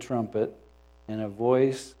sound of a trumpet and a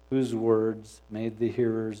voice whose words made the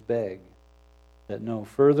hearers beg, that no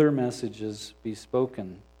further messages be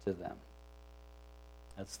spoken to them.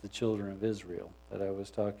 That's the children of Israel that I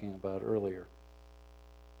was talking about earlier.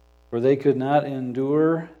 For they could not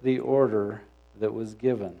endure the order that was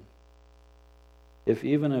given. If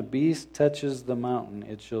even a beast touches the mountain,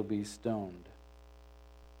 it shall be stoned.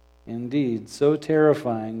 Indeed, so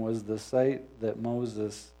terrifying was the sight that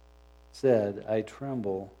Moses said, I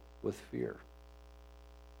tremble with fear.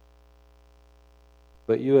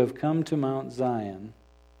 But you have come to Mount Zion,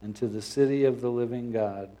 and to the city of the living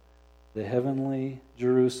God, the heavenly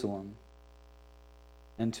Jerusalem,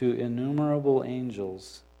 and to innumerable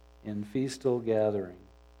angels in festal gathering,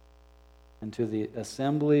 and to the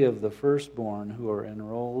assembly of the firstborn who are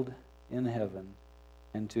enrolled in heaven,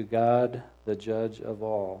 and to God, the judge of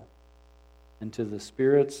all, and to the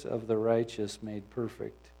spirits of the righteous made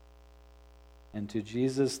perfect, and to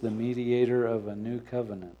Jesus, the mediator of a new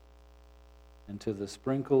covenant, and to the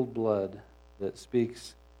sprinkled blood that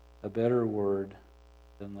speaks a better word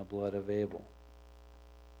than the blood of Abel.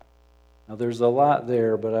 Now there's a lot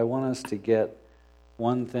there, but I want us to get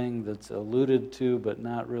one thing that's alluded to but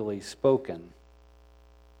not really spoken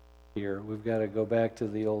here. We've got to go back to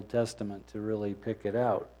the Old Testament to really pick it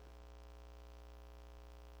out.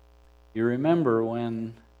 You remember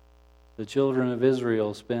when the children of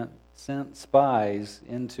Israel sent spies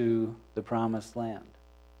into the Promised Land.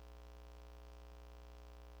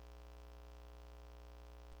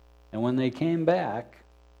 And when they came back,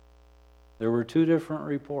 there were 2 different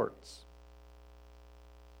reports.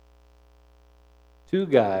 2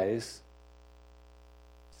 guys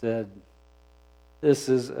said, this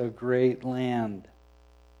is a great land.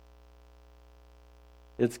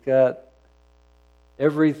 It's got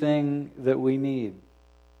everything that we need.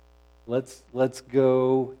 Let's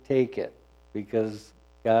go take it because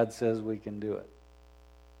God says we can do it.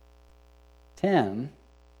 10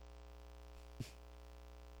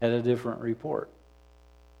 had a different report.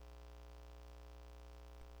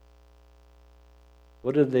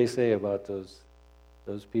 What did they say about those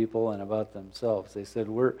people and about themselves? They said,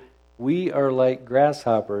 we are like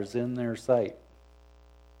grasshoppers in their sight.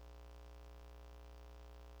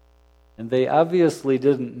 And they obviously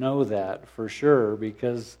didn't know that for sure,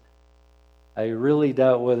 because I really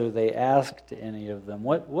doubt whether they asked any of them,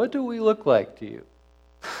 what do we look like to you?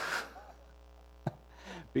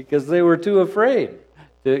 Because they were too afraid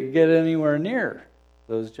to get anywhere near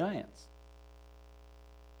those giants.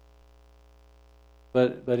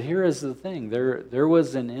 But here is the thing. There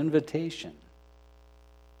was an invitation.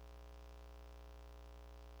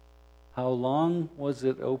 How long was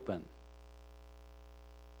it open?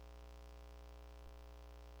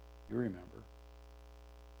 You remember.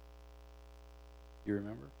 You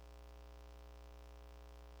remember?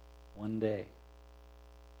 One day.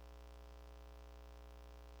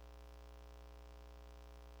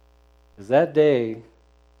 Because that day,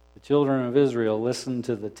 the children of Israel listened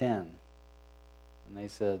to the 10. And they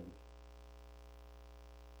said,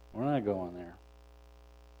 we're not going there.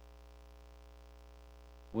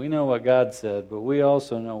 We know what God said, but we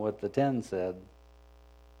also know what the 10 said.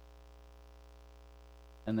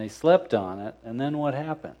 And they slept on it, and then what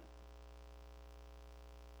happened?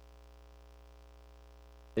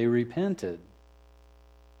 They repented.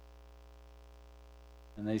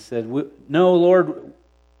 And they said, no, Lord,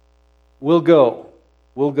 we'll go.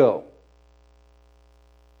 We'll go.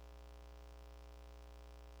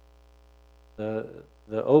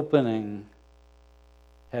 The opening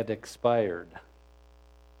had expired.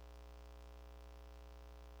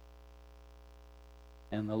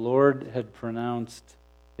 And the Lord had pronounced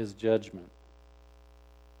his judgment.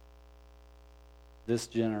 This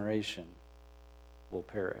generation will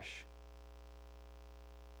perish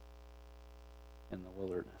in the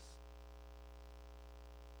wilderness.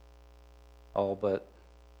 All but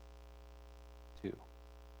 2.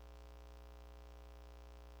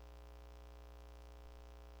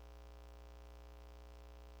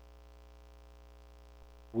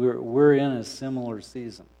 We're in a similar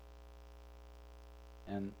season.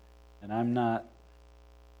 And I'm not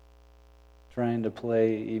trying to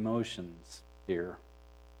play emotions here.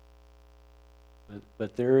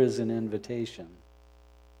 But there is an invitation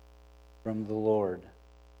from the Lord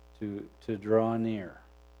to draw near.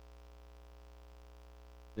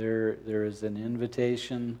 There is an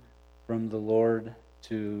invitation from the Lord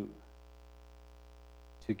to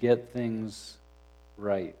get things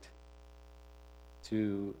right,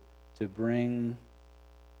 to bring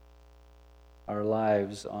our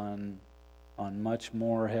lives on much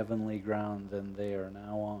more heavenly ground than they are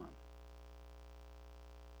now on.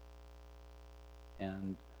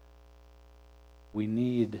 And we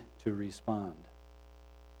need to respond,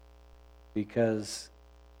 because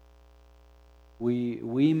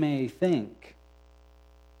we may think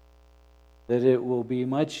that it will be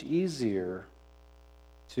much easier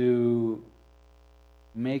to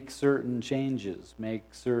make certain changes, make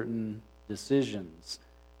certain decisions,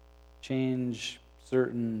 change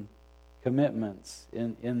certain commitments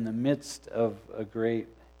in the midst of a great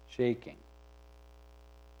shaking.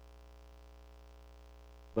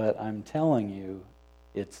 But I'm telling you,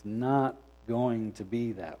 it's not going to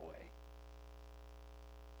be that way.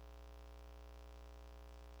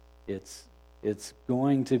 It's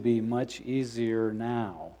going to be much easier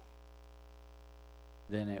now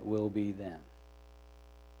than it will be then.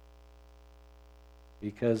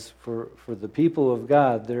 Because for the people of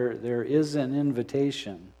God, there is an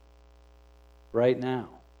invitation right now.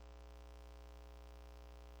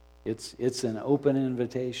 It's an open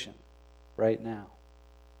invitation right now.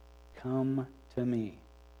 Come to me,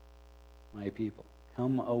 my people.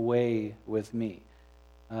 Come away with me.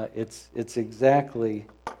 It's exactly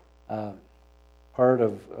part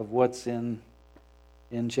of what's in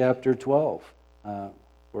chapter 12,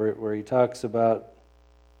 where he talks about,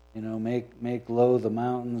 make low the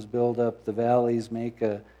mountains, build up the valleys, make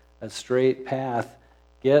a straight path.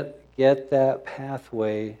 Get that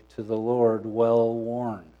pathway to the Lord well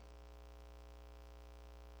worn.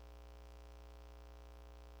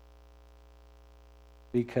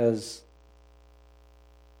 Because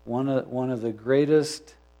one of the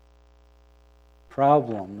greatest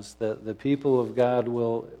problems that the people of God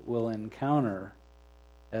will encounter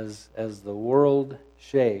as the world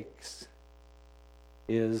shakes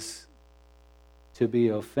is to be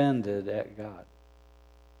offended at God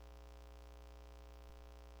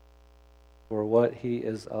for what he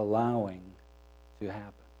is allowing to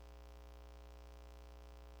happen.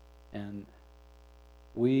 And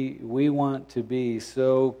we want to be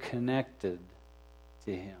so connected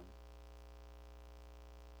to him,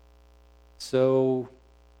 so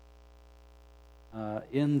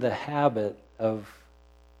in the habit of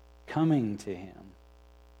coming to him,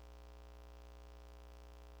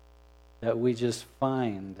 that we just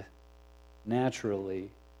find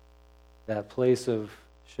naturally that place of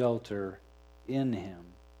shelter in him,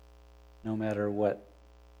 no matter what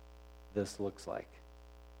this looks like.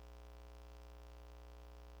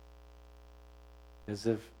 As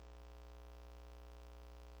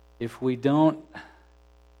if we don't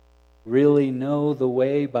really know the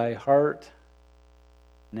way by heart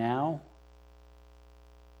now,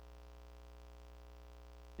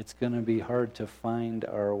 it's going to be hard to find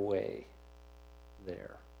our way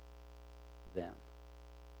there then.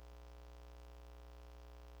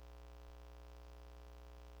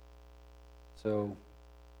 So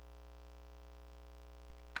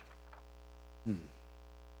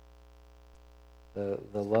The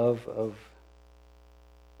love of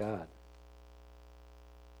God.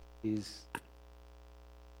 He's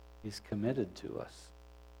committed to us.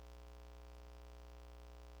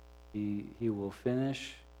 He will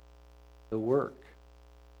finish the work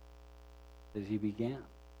that He began.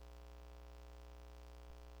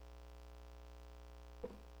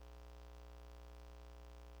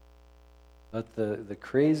 But the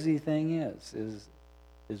crazy thing is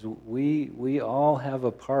we all have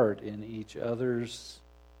a part in each other's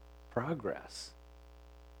progress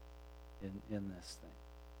in this thing.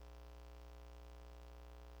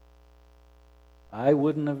 I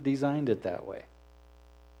wouldn't have designed it that way.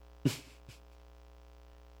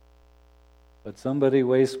 But somebody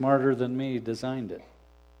way smarter than me designed it.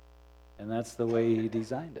 And that's the way He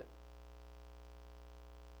designed it.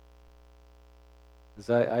 Because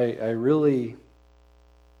I really,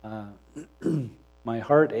 my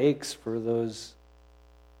heart aches for those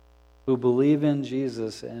who believe in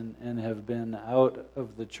Jesus and have been out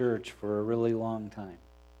of the church for a really long time.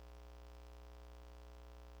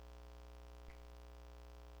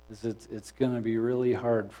 It's going to be really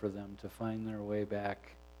hard for them to find their way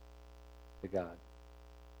back to God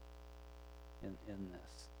in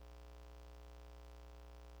this.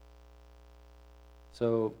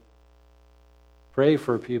 So pray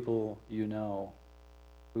for people you know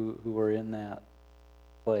who are in that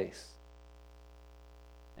place.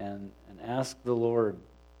 And ask the Lord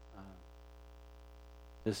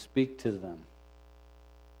to speak to them.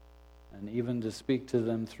 And even to speak to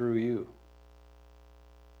them through you.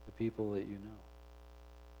 The people that you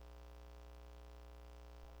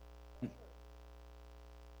know.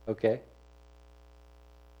 Okay.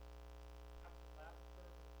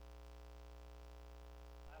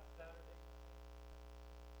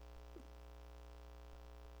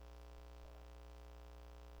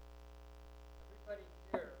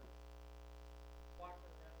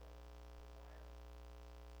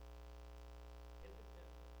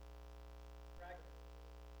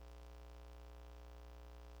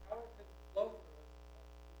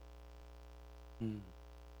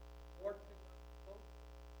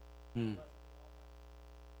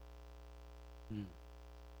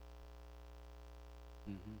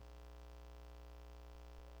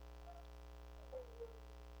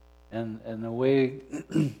 And the way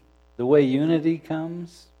the way unity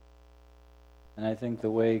comes, and I think the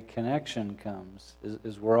way connection comes,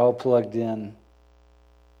 is we're all plugged in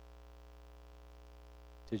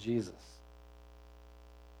to Jesus.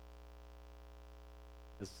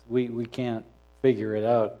 We can't figure it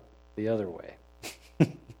out the other way.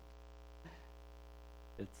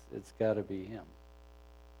 It's got to be Him.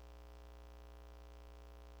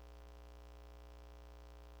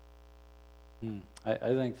 I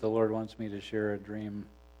think the Lord wants me to share a dream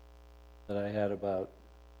that I had about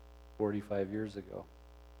 45 years ago.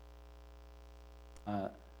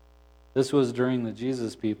 This was during the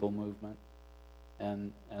Jesus People movement,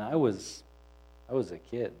 and I was a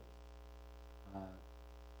kid,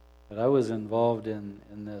 but I was involved in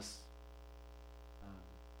this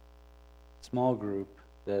small group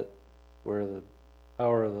where the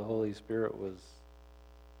power of the Holy Spirit was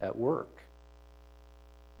at work,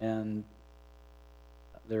 and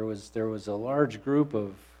there was a large group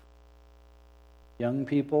of young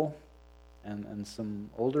people and some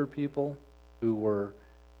older people who were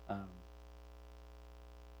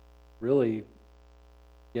really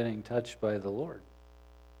getting touched by the Lord.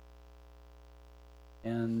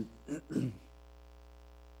 And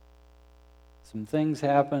some things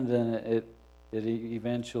happened, and it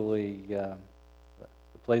eventually, the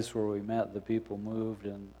place where we met, the people moved,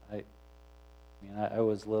 and I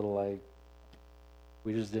was little.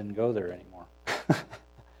 We just didn't go there anymore.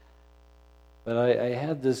 But I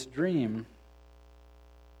had this dream,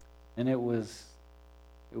 and it was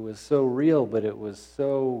so real, but it was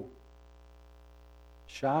so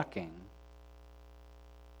shocking,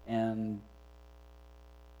 and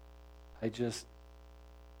I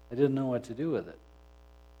didn't know what to do with it.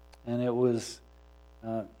 And it was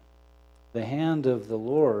the hand of the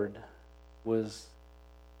Lord was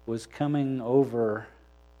coming over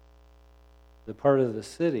the part of the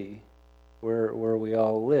city where we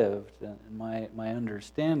all lived, and my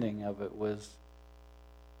understanding of it was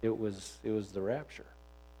the rapture,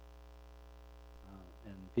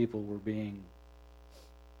 and people were being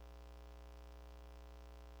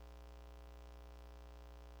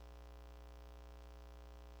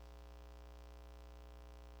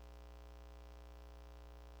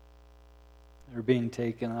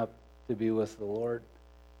taken up to be with the Lord.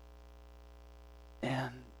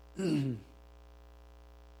 And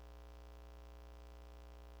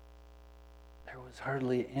there was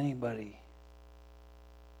hardly anybody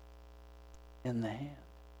in the hand.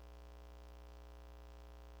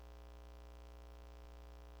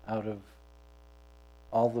 Out of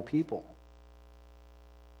all the people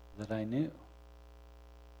that I knew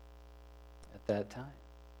at that time.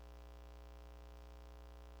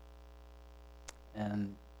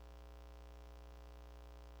 And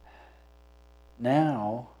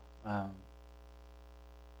now,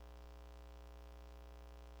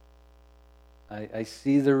 I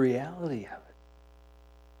see the reality of it.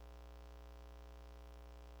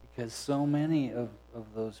 Because so many of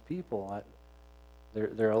those people,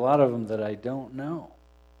 there are a lot of them that I don't know.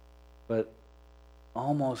 But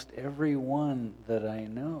almost every one that I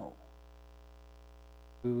know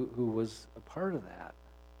who was a part of that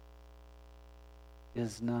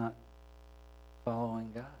is not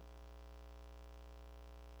following God.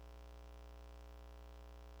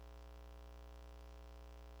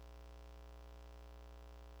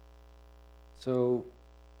 So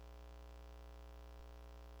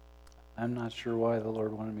I'm not sure why the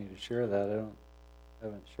Lord wanted me to share that. I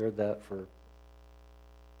haven't shared that for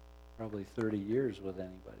probably 30 years with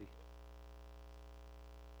anybody.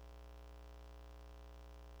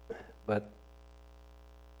 But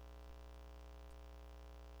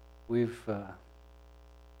we've got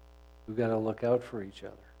to look out for each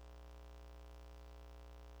other.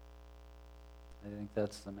 I think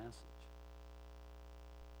that's the message.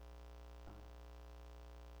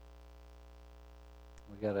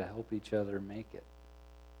 We got to help each other make it.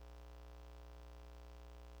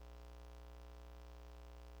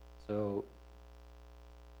 So,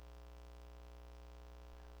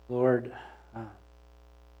 Lord,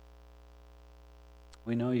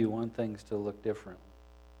 we know you want things to look differently.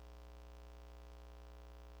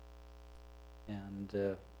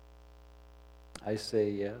 And I say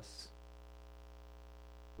yes.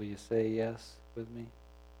 Will you say yes with me?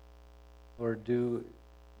 Lord, do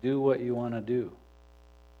what you want to do.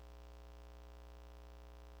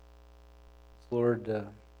 Lord,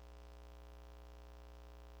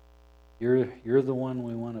 you're the one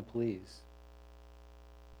we want to please.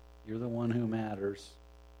 You're the one who matters.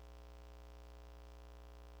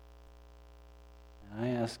 And I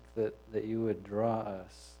ask that you would draw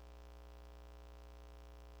us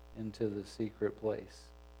into the secret place.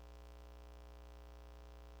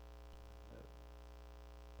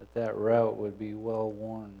 That route would be well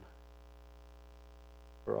worn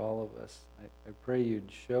for all of us. I pray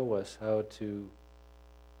you'd show us how to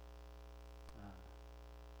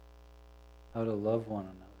love one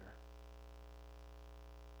another,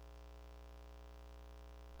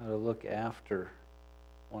 how to look after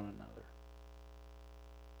one another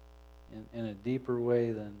in a deeper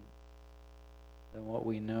way than what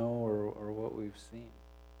we know or what we've seen.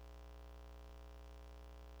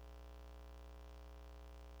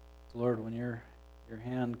 Lord, when your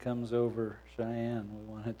hand comes over Cheyenne, we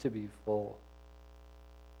want it to be full.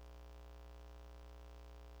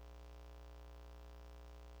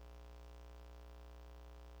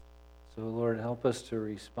 So, Lord, help us to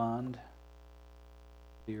respond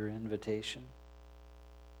to your invitation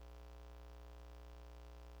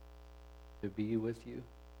to be with you.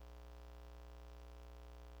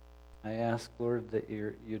 I ask, Lord, that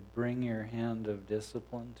you'd bring your hand of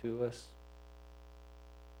discipline to us,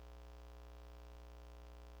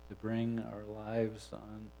 to bring our lives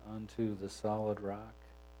onto the solid rock,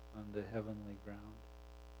 onto heavenly ground.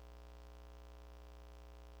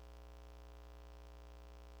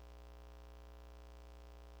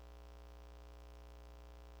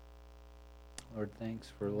 Lord, thanks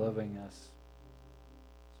for loving us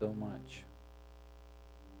so much.